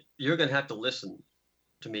 you're going to have to listen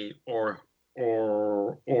to me or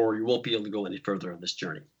you won't be able to go any further on this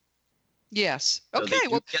journey. Yes. So okay.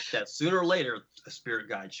 Well, get that sooner or later a spirit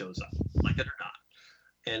guide shows up, like it or not.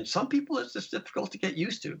 And some people it's just difficult to get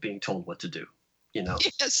used to being told what to do, you know.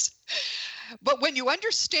 Yes. But when you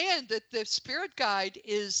understand that the spirit guide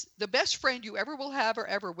is the best friend you ever will have or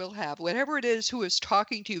ever will have, whatever it is who is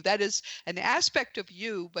talking to you, that is an aspect of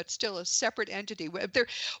you, but still a separate entity. One of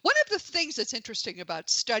the things that's interesting about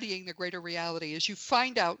studying the greater reality is you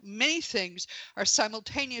find out many things are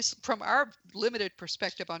simultaneous, from our limited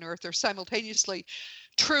perspective on Earth, they're simultaneously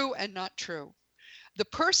true and not true. The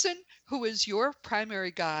person who is your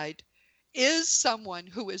primary guide is someone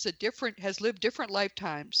who has lived different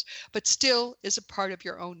lifetimes, but still is a part of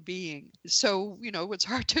your own being. So, it's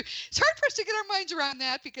hard for us to get our minds around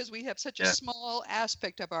that, because we have such a small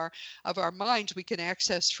aspect of our minds we can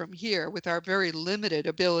access from here with our very limited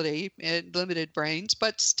ability and limited brains,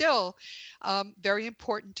 but still very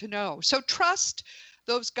important to know. So trust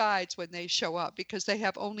those guides when they show up, because they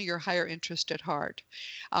have only your higher interest at heart.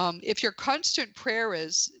 If your constant prayer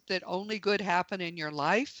is that only good happen in your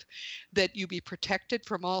life, that you be protected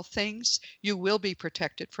from all things, you will be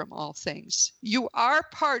protected from all things. You are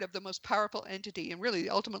part of the most powerful entity, and really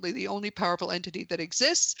ultimately the only powerful entity that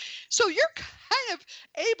exists. So you're kind of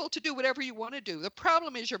able to do whatever you want to do. The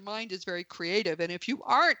problem is your mind is very creative, and if you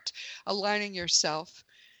aren't aligning yourself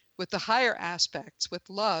with the higher aspects, with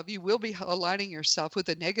love, you will be aligning yourself with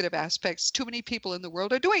the negative aspects. Too many people in the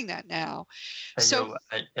world are doing that now.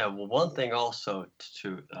 And one thing also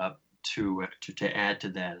to add to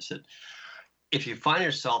that is that if you find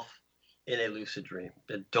yourself in a lucid dream,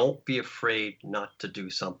 then don't be afraid not to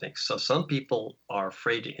do something. So some people are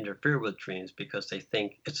afraid to interfere with dreams because they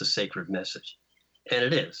think it's a sacred message, and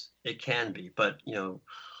it is. It can be, but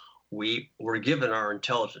we're given our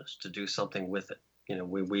intelligence to do something with it.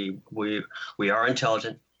 We are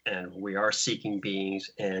intelligent and we are seeking beings,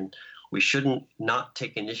 and we shouldn't not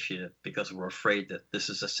take initiative because we're afraid that this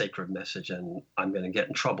is a sacred message and I'm going to get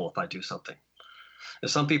in trouble if I do something. And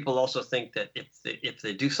some people also think that if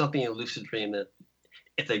they do something in a lucid dream, that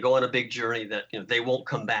if they go on a big journey, that they won't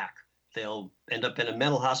come back. They'll end up in a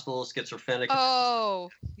mental hospital, schizophrenic. Oh,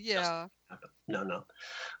 yeah. No.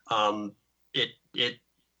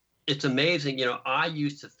 It's amazing. I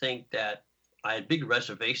used to think that I had big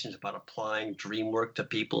reservations about applying dream work to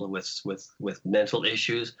people with mental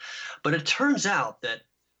issues, but it turns out that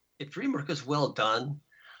if dream work is well done,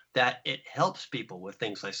 that it helps people with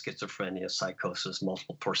things like schizophrenia, psychosis,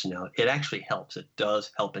 multiple personality. It actually helps. It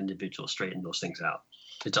does help individuals straighten those things out.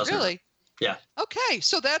 It doesn't. Really? Yeah. Okay,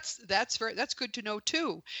 so that's good to know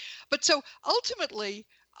too. But so ultimately,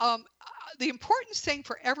 the important thing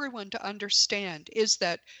for everyone to understand is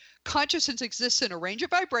that consciousness exists in a range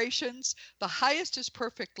of vibrations. The highest is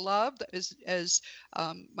perfect love, as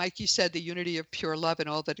Mikey said, the unity of pure love and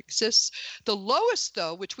all that exists. The lowest,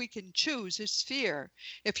 though, which we can choose, is fear.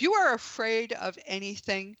 If you are afraid of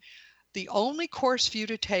anything, the only course for you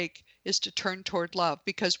to take is to turn toward love,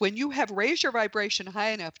 because when you have raised your vibration high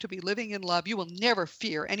enough to be living in love, you will never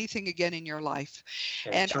fear anything again in your life.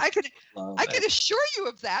 And I can assure you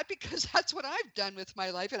of that, because that's what I've done with my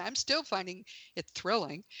life, and I'm still finding it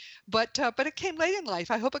thrilling. But it came late in life.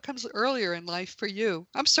 I hope it comes earlier in life for you.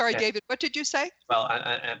 I'm sorry, David. What did you say? Well,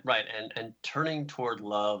 right, and turning toward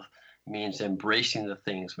love means embracing the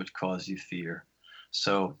things which cause you fear.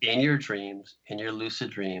 So in your dreams, in your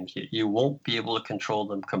lucid dreams, you won't be able to control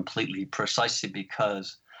them completely, precisely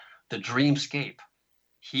because the dreamscape,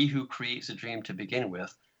 he who creates a dream to begin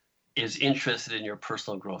with, is interested in your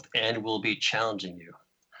personal growth and will be challenging you.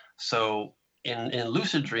 So in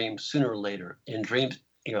lucid dreams, sooner or later, in dreams,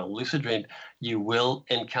 lucid dreams, you will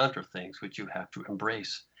encounter things which you have to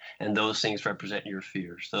embrace. And those things represent your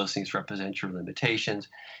fears. Those things represent your limitations,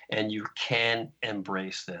 and you can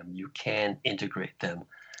embrace them. You can integrate them.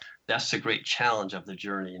 That's the great challenge of the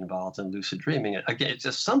journey involved in lucid dreaming. Again, it's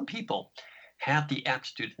just some people have the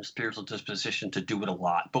aptitude and spiritual disposition to do it a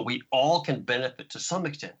lot, but we all can benefit to some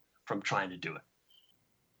extent from trying to do it.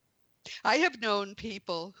 I have known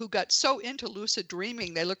people who got so into lucid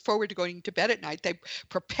dreaming, they look forward to going to bed at night. They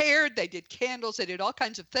prepared, they did candles, they did all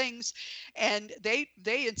kinds of things. And they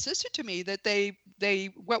insisted to me that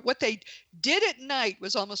what they did at night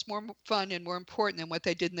was almost more fun and more important than what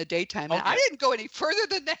they did in the daytime. Okay. And I didn't go any further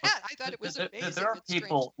than that. I thought it was amazing. There are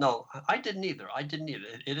people, no, I didn't either.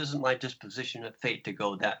 It isn't my disposition of fate to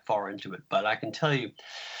go that far into it. But I can tell you,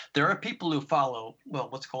 there are people who follow,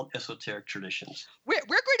 what's called esoteric traditions. We're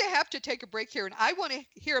going to have to take a break here, and I want to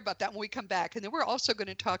hear about that when we come back. And then we're also going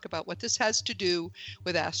to talk about what this has to do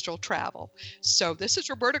with astral travel. So this is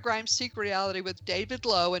Roberta Grimes' Seek Reality with David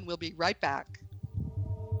Lowe, and we'll be right back.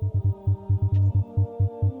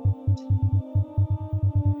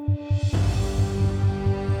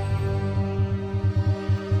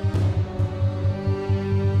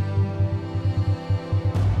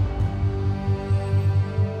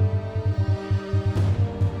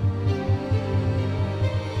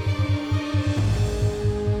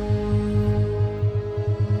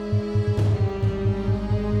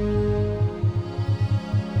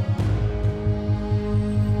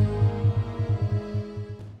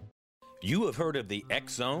 You have heard of the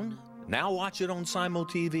X Zone? Now watch it on Simul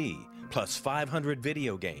TV, plus 500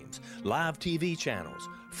 video games, live TV channels,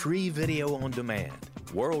 free video on demand,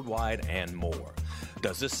 worldwide, and more.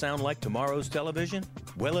 Does this sound like tomorrow's television?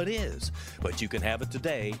 Well, it is, but you can have it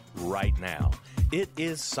today, right now. It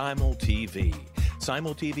is Simul TV.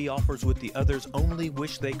 Simul TV offers what the others only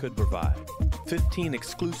wish they could provide. 15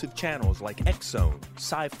 exclusive channels like X Zone,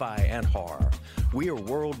 sci-fi, and horror. We are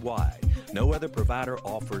worldwide. No other provider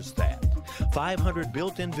offers that. 500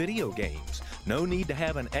 built-in video games. No need to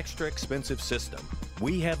have an extra expensive system.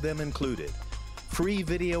 We have them included. Free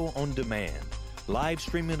video on demand. Live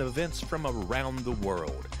streaming events from around the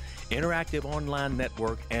world. Interactive online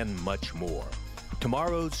network, and much more.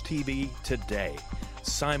 Tomorrow's TV today.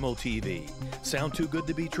 Simul TV. Sound too good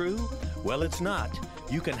to be true? Well, it's not.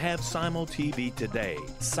 You can have Simul TV today.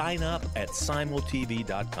 Sign up at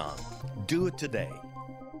simultv.com. Do it today.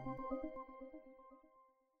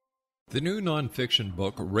 The new nonfiction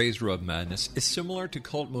book, Razor of Madness, is similar to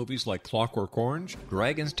cult movies like Clockwork Orange,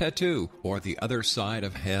 Dragon's Tattoo, or The Other Side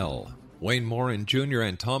of Hell. Wayne Morin Jr.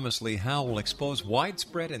 and Thomas Lee Howe will expose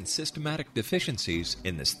widespread and systematic deficiencies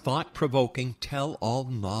in this thought-provoking tell-all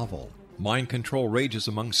novel. Mind control rages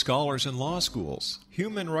among scholars in law schools.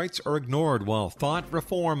 Human rights are ignored while thought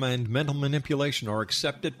reform and mental manipulation are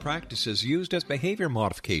accepted practices used as behavior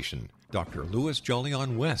modification. Dr. Louis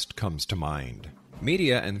Jolyon West comes to mind.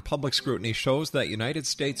 Media and public scrutiny shows that United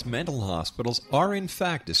States mental hospitals are in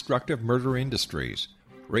fact destructive murder industries.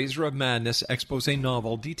 Razor of Madness expose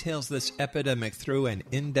novel details this epidemic through an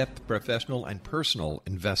in-depth professional and personal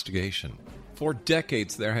investigation. For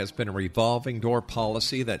decades, there has been a revolving door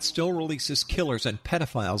policy that still releases killers and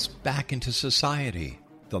pedophiles back into society.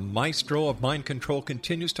 The maestro of mind control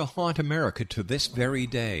continues to haunt America to this very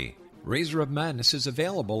day. Razor of Madness is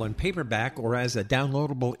available in paperback or as a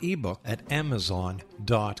downloadable ebook at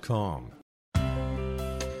Amazon.com.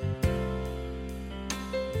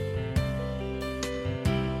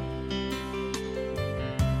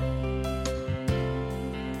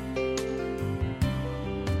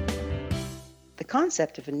 The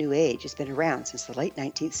concept of a new age has been around since the late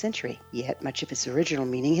 19th century, yet much of its original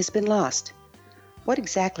meaning has been lost. What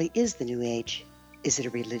exactly is the new age? Is it a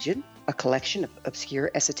religion, a collection of obscure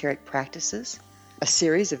esoteric practices, a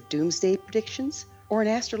series of doomsday predictions, or an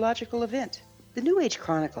astrological event? The New Age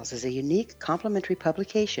Chronicles is a unique, complementary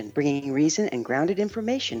publication bringing reason and grounded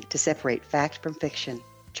information to separate fact from fiction.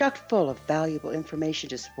 Chock full of valuable information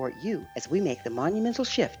to support you as we make the monumental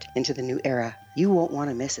shift into the new era. You won't want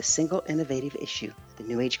to miss a single innovative issue. The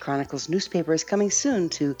New Age Chronicles newspaper is coming soon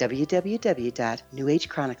to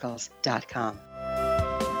www.newagechronicles.com.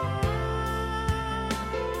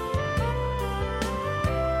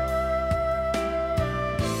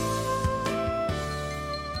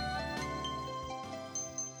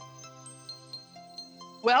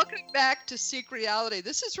 Welcome back to Seek Reality.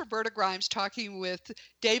 This is Roberta Grimes talking with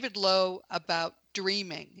David Lowe about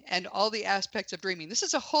dreaming and all the aspects of dreaming. This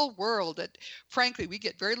is a whole world that, frankly, we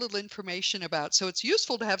get very little information about. So it's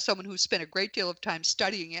useful to have someone who's spent a great deal of time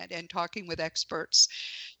studying it and talking with experts.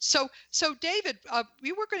 So David,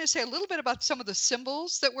 we were going to say a little bit about some of the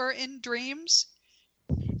symbols that were in dreams.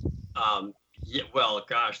 Yeah, well,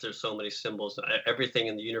 gosh, there's so many symbols. Everything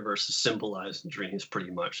in the universe is symbolized in dreams,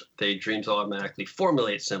 pretty much. Dreams automatically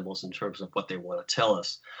formulate symbols in terms of what they want to tell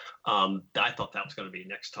us. I thought that was going to be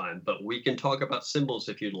next time, but we can talk about symbols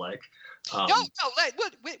if you'd like. No,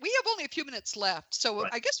 we have only a few minutes left. So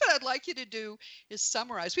right. I guess what I'd like you to do is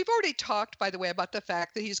summarize. We've already talked, by the way, about the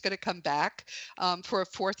fact that he's going to come back for a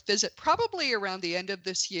fourth visit, probably around the end of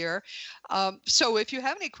this year. So if you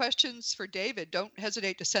have any questions for David, don't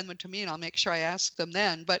hesitate to send them to me and I'll make sure I ask them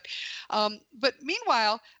then. But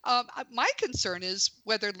meanwhile, my concern is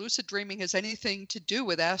whether lucid dreaming has anything to do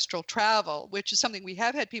with astral travel, which is something we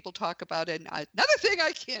have had people talk about. And another thing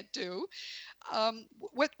I can't do.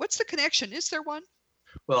 What's the connection? Is there one?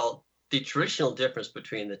 Well, the traditional difference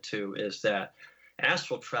between the two is that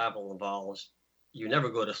astral travel involves you never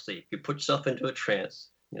go to sleep. You put yourself into a trance,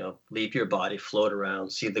 leave your body, float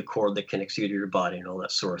around, see the cord that connects you to your body and all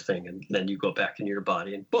that sort of thing. And then you go back into your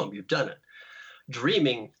body and boom, you've done it.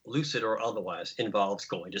 Dreaming, lucid or otherwise, involves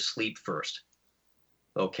going to sleep first.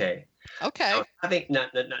 Okay.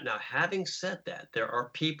 Now, having said that, there are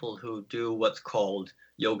people who do what's called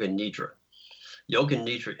yoga nidra. Yoga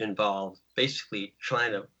nidra involves basically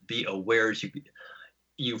trying to be aware as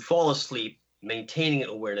you fall asleep, maintaining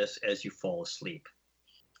awareness as you fall asleep.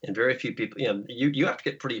 And very few people, you have to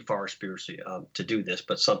get pretty far spiritually to do this,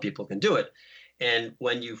 but some people can do it. And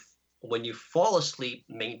when you fall asleep,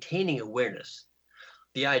 maintaining awareness,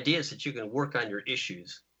 the idea is that you can work on your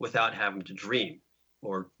issues without having to dream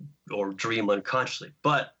or dream unconsciously.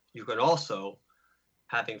 But you can also,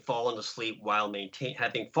 having fallen asleep without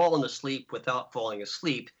falling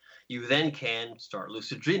asleep, you then can start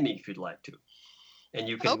lucid dreaming if you'd like to. And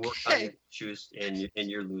you can work on your issues in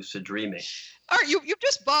your lucid dreaming. All right, you've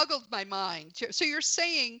just boggled my mind. So you're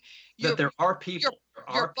saying that there are people.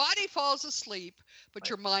 Your body falls asleep, but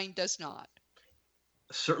your mind does not.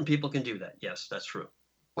 Certain people can do that. Yes, that's true.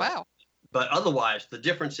 Wow. But otherwise, the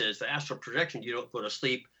difference is the astral projection, you don't go to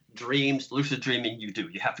sleep. Dreams, lucid dreaming, you do.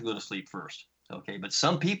 You have to go to sleep first. Okay, but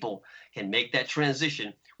some people can make that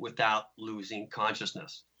transition without losing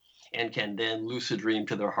consciousness and can then lucid dream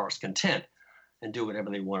to their heart's content and do whatever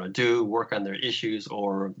they want to do, work on their issues.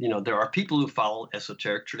 Or, there are people who follow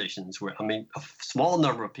esoteric traditions where, a small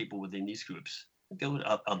number of people within these groups go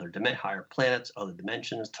to other higher planets, other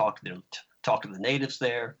dimensions, talk to the natives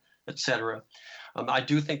there, etc. I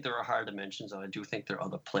do think there are higher dimensions, and I do think there are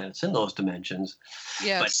other planets in those dimensions.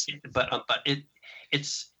 Yes. But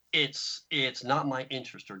it's not my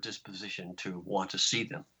interest or disposition to want to see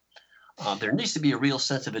them. There needs to be a real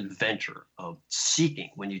sense of adventure, of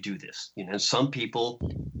seeking when you do this. And some people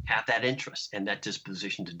have that interest and that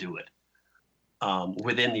disposition to do it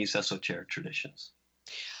within these esoteric traditions.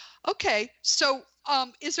 Okay, so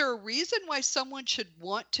is there a reason why someone should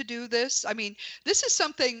want to do this? This is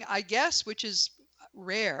something, I guess, which is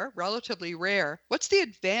rare, relatively rare. What's the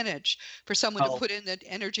advantage for someone to put in the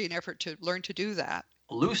energy and effort to learn to do that?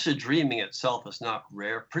 Lucid dreaming itself is not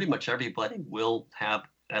rare. Pretty much everybody will have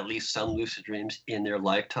at least some lucid dreams in their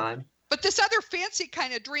lifetime. But this other fancy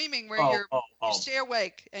kind of dreaming where you stay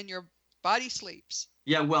awake and your body sleeps.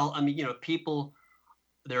 Yeah, well, people,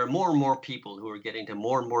 there are more and more people who are getting to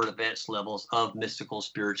more and more advanced levels of mystical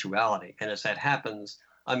spirituality. And as that happens,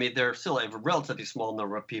 there's still a relatively small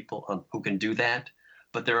number of people who can do that,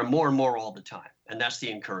 but there are more and more all the time. And that's the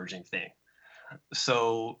encouraging thing.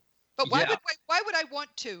 So, but why would I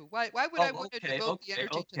want to? Why would I want to devote the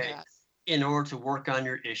energy to that? In order to work on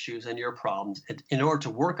your issues and your problems, in order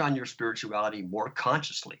to work on your spirituality more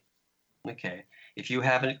consciously. Okay. If you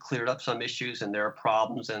haven't cleared up some issues and there are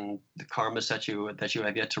problems and the karmas that you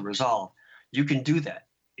have yet to resolve, you can do that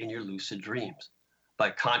in your lucid dreams by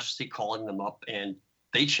consciously calling them up, and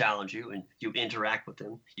they challenge you and you interact with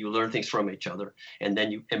them. You learn things from each other, and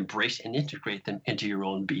then you embrace and integrate them into your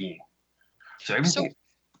own being. So everything.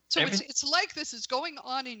 So it's like this is going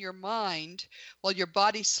on in your mind while your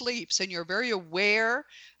body sleeps, and you're very aware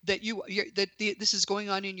that this is going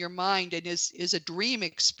on in your mind and is a dream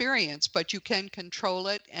experience, but you can control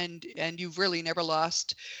it, and you've really never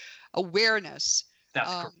lost awareness. That's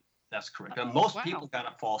correct. That's correct. Now, most people got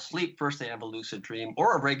to fall asleep first. They have a lucid dream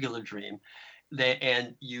or a regular dream.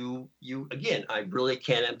 You again, I really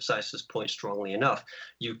can't emphasize this point strongly enough.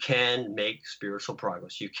 You can make spiritual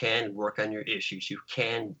progress. You can work on your issues. You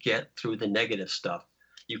can get through the negative stuff.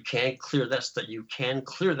 You can clear that stuff. You can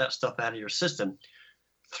clear that stuff out of your system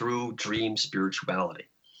through dream spirituality.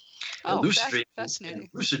 Oh, lucid fascinating.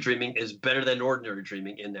 Lucid dreaming is better than ordinary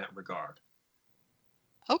dreaming in that regard.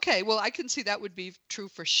 Okay, well, I can see that would be true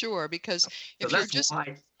for sure, because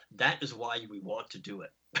that is why we want to do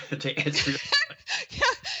it. To answer your yeah,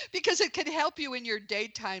 because it can help you in your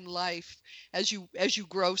daytime life as you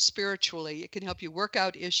grow spiritually. It can help you work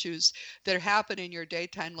out issues that happen in your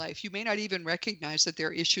daytime life. You may not even recognize that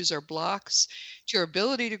their issues are blocks to your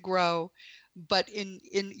ability to grow. But in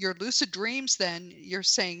your lucid dreams, then you're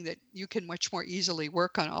saying that you can much more easily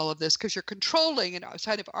work on all of this because you're controlling a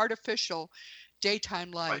kind of artificial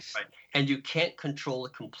daytime life. Right. And you can't control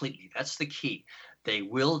it completely. That's the key. They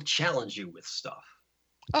will challenge you with stuff.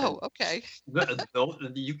 Oh, okay.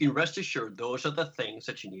 You can rest assured those are the things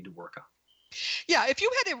that you need to work on. Yeah, if you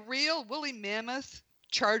had a real woolly mammoth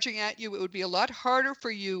charging at you, it would be a lot harder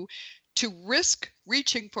for you to risk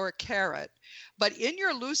reaching for a carrot. But in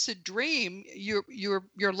your lucid dream, your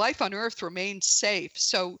life on Earth remains safe.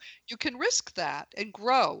 So you can risk that and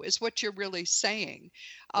grow, is what you're really saying.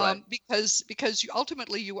 Right. Because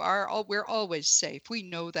ultimately we're always safe. We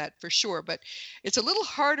know that for sure. But it's a little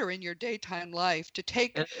harder in your daytime life to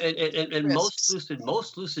take and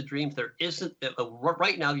most lucid dreams, there isn't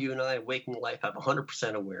right now. You and I in waking life have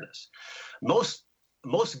 100% awareness.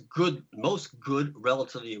 Most good,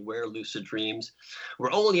 relatively aware lucid dreams,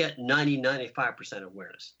 we're only at 95%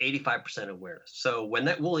 awareness, 85% awareness. So when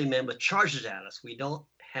that woolly mammoth charges at us, we don't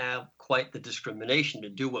have quite the discrimination to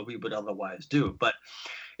do what we would otherwise do. But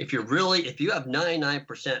if you have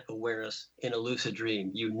 99% awareness in a lucid dream,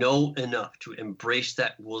 you know enough to embrace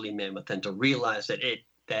that woolly mammoth and to realize that it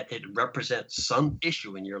represents some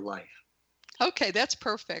issue in your life. Okay, that's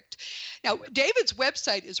perfect. Now, David's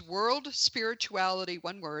website is World Spirituality,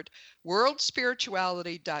 one word,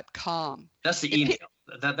 worldspirituality.com. That's the email.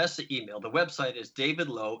 That's the email. The website is David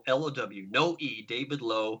Lowe, L-O-W, no E, David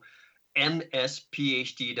Lowe,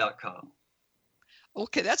 MSPhD.com.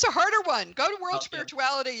 Okay, that's a harder one. Go to World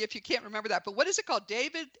Spirituality if you can't remember that. But what is it called?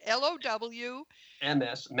 David, L-O-W.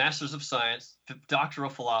 MS, Masters of Science, Doctor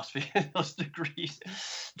of Philosophy, those degrees.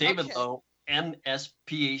 David Lowe.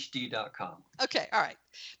 MSPhD.com. Okay, all right.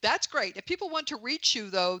 That's great. If people want to reach you,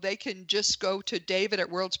 though, they can just go to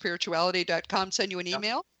david@worldspirituality.com, send you an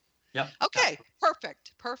email? Yep. Okay,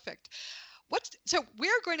 perfect. So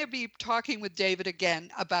we're going to be talking with David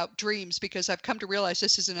again about dreams, because I've come to realize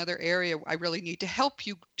this is another area I really need to help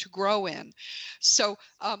you to grow in. So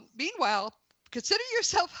meanwhile, consider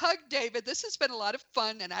yourself hugged, David. This has been a lot of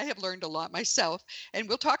fun, and I have learned a lot myself, and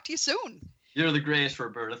we'll talk to you soon. You're the greatest,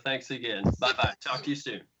 Roberta. Thanks again. Bye-bye. Talk to you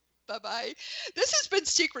soon. Bye-bye. This has been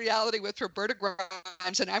Seek Reality with Roberta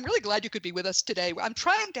Grimes, and I'm really glad you could be with us today. I'm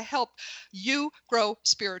trying to help you grow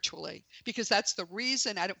spiritually, because that's the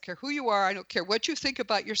reason. I don't care who you are. I don't care what you think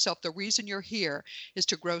about yourself. The reason you're here is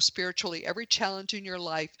to grow spiritually. Every challenge in your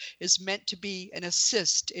life is meant to be an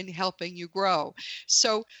assist in helping you grow.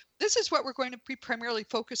 So this is what we're going to be primarily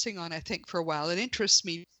focusing on, I think, for a while. It interests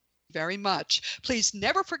me very much. Please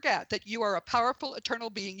never forget that you are a powerful, eternal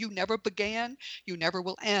being. You never began, you never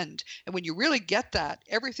will end. And when you really get that,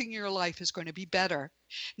 everything in your life is going to be better.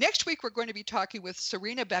 Next week, we're going to be talking with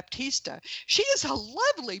Serena Baptista. She is a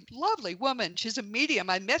lovely, lovely woman. She's a medium.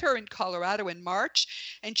 I met her in Colorado in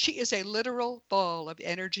March, and she is a literal ball of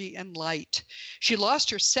energy and light. She lost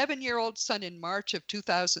her 7-year-old son in March of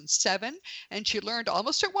 2007, and she learned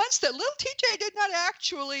almost at once that little TJ did not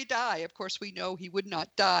actually die. Of course, we know he would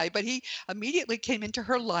not die, but he immediately came into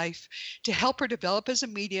her life to help her develop as a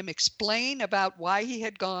medium, explain about why he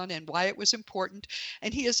had gone and why it was important.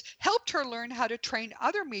 And he has helped her learn how to train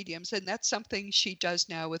other mediums, and that's something she does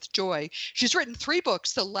now with Joy. She's written 3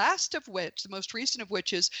 books, the last of which, the most recent of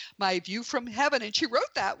which, is My View from Heaven, and she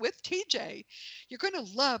wrote that with TJ. You're going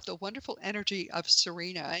to love the wonderful energy of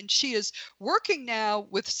Serena, and she is working now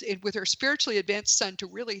with her spiritually advanced son to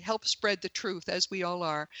really help spread the truth, as we all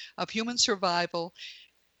are, of human survival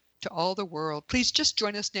to all the world. Please just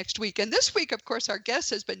join us next week. And this week, of course, our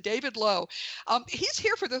guest has been David Lowe. He's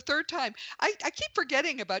here for the 3rd time. I keep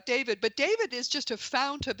forgetting about David, but David is just a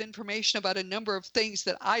fount of information about a number of things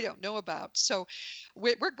that I don't know about. So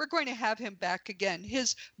we're going to have him back again.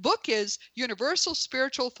 His book is Universal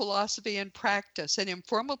Spiritual Philosophy and Practice, an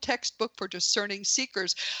informal textbook for discerning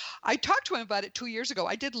seekers. I talked to him about it 2 years ago.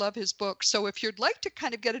 I did love his book. So if you'd like to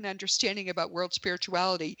kind of get an understanding about world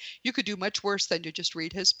spirituality, you could do much worse than to just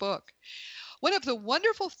read his book. One of the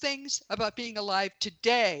wonderful things about being alive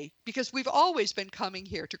today, because we've always been coming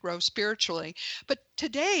here to grow spiritually, but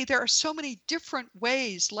today there are so many different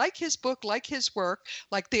ways, like his book, like his work,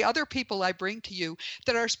 like the other people I bring to you,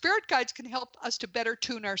 that our spirit guides can help us to better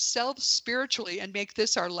tune ourselves spiritually and make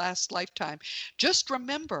this our last lifetime. Just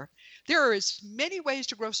remember, there are as many ways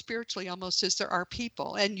to grow spiritually almost as there are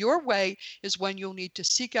people, and your way is one you'll need to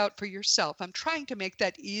seek out for yourself. I'm trying to make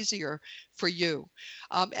that easier for you.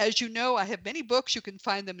 As you know, I have many books. You can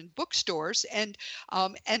find them in bookstores and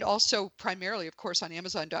also primarily, of course, on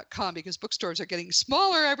Amazon.com, because bookstores are getting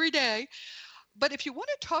smaller every day. But if you want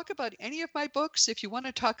to talk about any of my books, if you want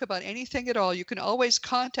to talk about anything at all, you can always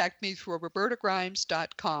contact me through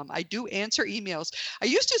robertagrimes.com. I do answer emails. I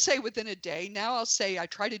used to say within a day. Now I'll say I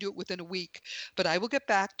try to do it within a week, but I will get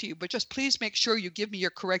back to you. But just please make sure you give me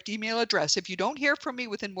your correct email address. If you don't hear from me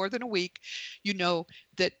within more than a week, you know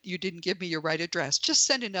that you didn't give me your right address. Just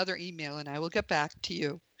send another email and I will get back to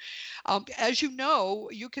you. As you know,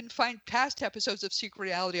 you can find past episodes of Seek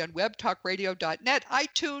Reality on webtalkradio.net,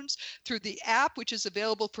 iTunes, through the app, which is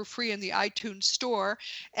available for free in the iTunes store.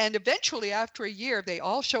 And eventually, after a year, they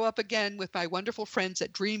all show up again with my wonderful friends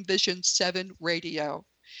at Dream Vision 7 Radio.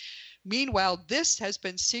 Meanwhile, this has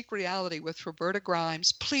been Seek Reality with Roberta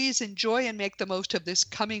Grimes. Please enjoy and make the most of this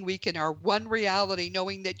coming week in our one reality,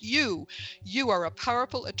 knowing that you are a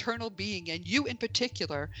powerful, eternal being, and you in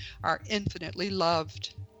particular are infinitely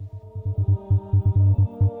loved.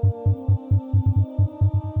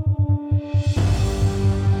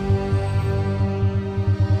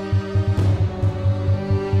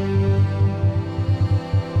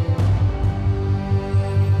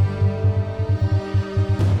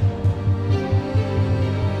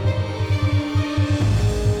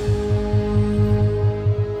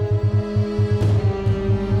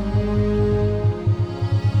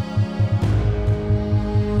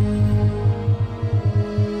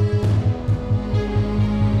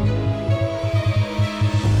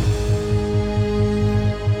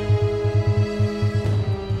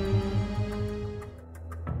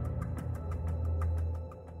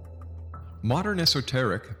 Modern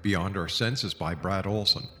Esoteric, Beyond Our Senses by Brad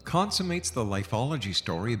Olson, consummates the lifeology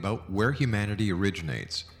story about where humanity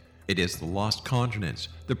originates. It is the lost continents,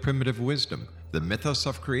 the primitive wisdom, the mythos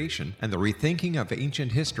of creation, and the rethinking of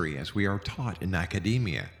ancient history as we are taught in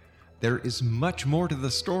academia. There is much more to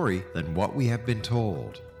the story than what we have been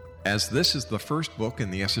told. As this is the first book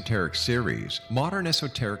in the Esoteric series, Modern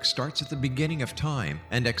Esoteric starts at the beginning of time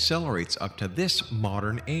and accelerates up to this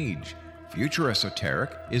modern age. Future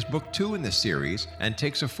Esoteric is book 2 in the series and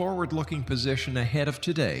takes a forward-looking position ahead of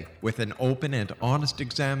today with an open and honest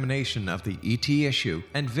examination of the ET issue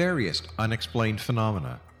and various unexplained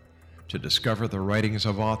phenomena. To discover the writings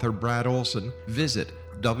of author Brad Olson, visit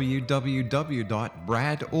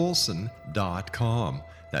www.bradolson.com.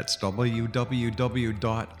 That's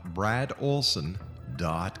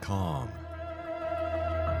www.bradolson.com.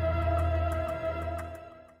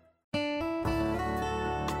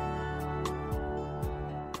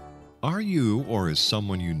 Are you or is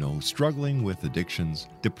someone you know struggling with addictions,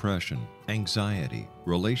 depression, anxiety,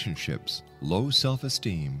 relationships, low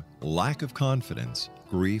self-esteem, lack of confidence,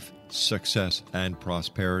 grief, success, and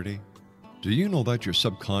prosperity? Do you know that your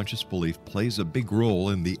subconscious belief plays a big role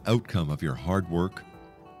in the outcome of your hard work?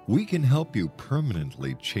 We can help you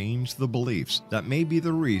permanently change the beliefs that may be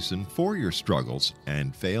the reason for your struggles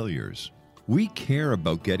and failures. We care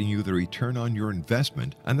about getting you the return on your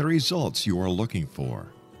investment and the results you are looking for.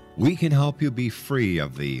 We can help you be free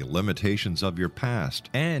of the limitations of your past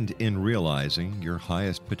and in realizing your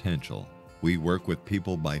highest potential. We work with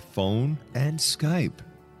people by phone and Skype.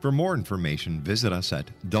 For more information, visit us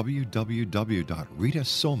at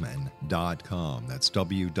www.ritasoman.com. That's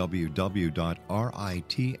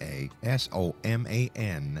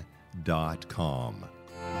www.ritasoman.com.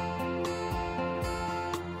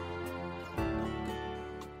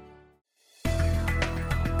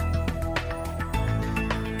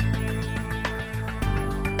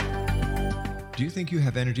 Do you think you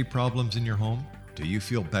have energy problems in your home? Do you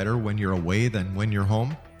feel better when you're away than when you're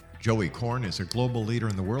home? Joey Korn is a global leader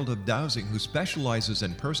in the world of dowsing who specializes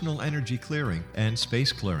in personal energy clearing and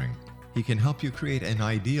space clearing. He can help you create an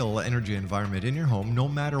ideal energy environment in your home no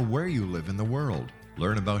matter where you live in the world.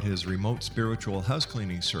 Learn about his remote spiritual house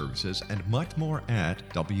cleaning services and much more at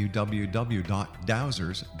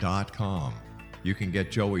www.dowsers.com. You can get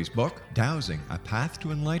Joey's book, Dowsing, A Path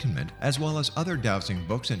to Enlightenment, as well as other dowsing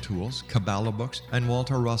books and tools, Kabbalah books, and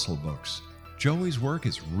Walter Russell books. Joey's work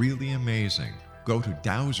is really amazing. Go to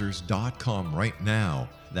dowsers.com right now.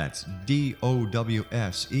 That's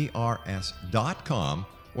DOWSERS.com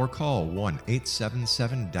or call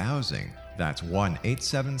 1-877-DOWSING. That's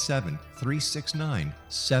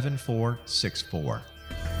 1-877-369-7464.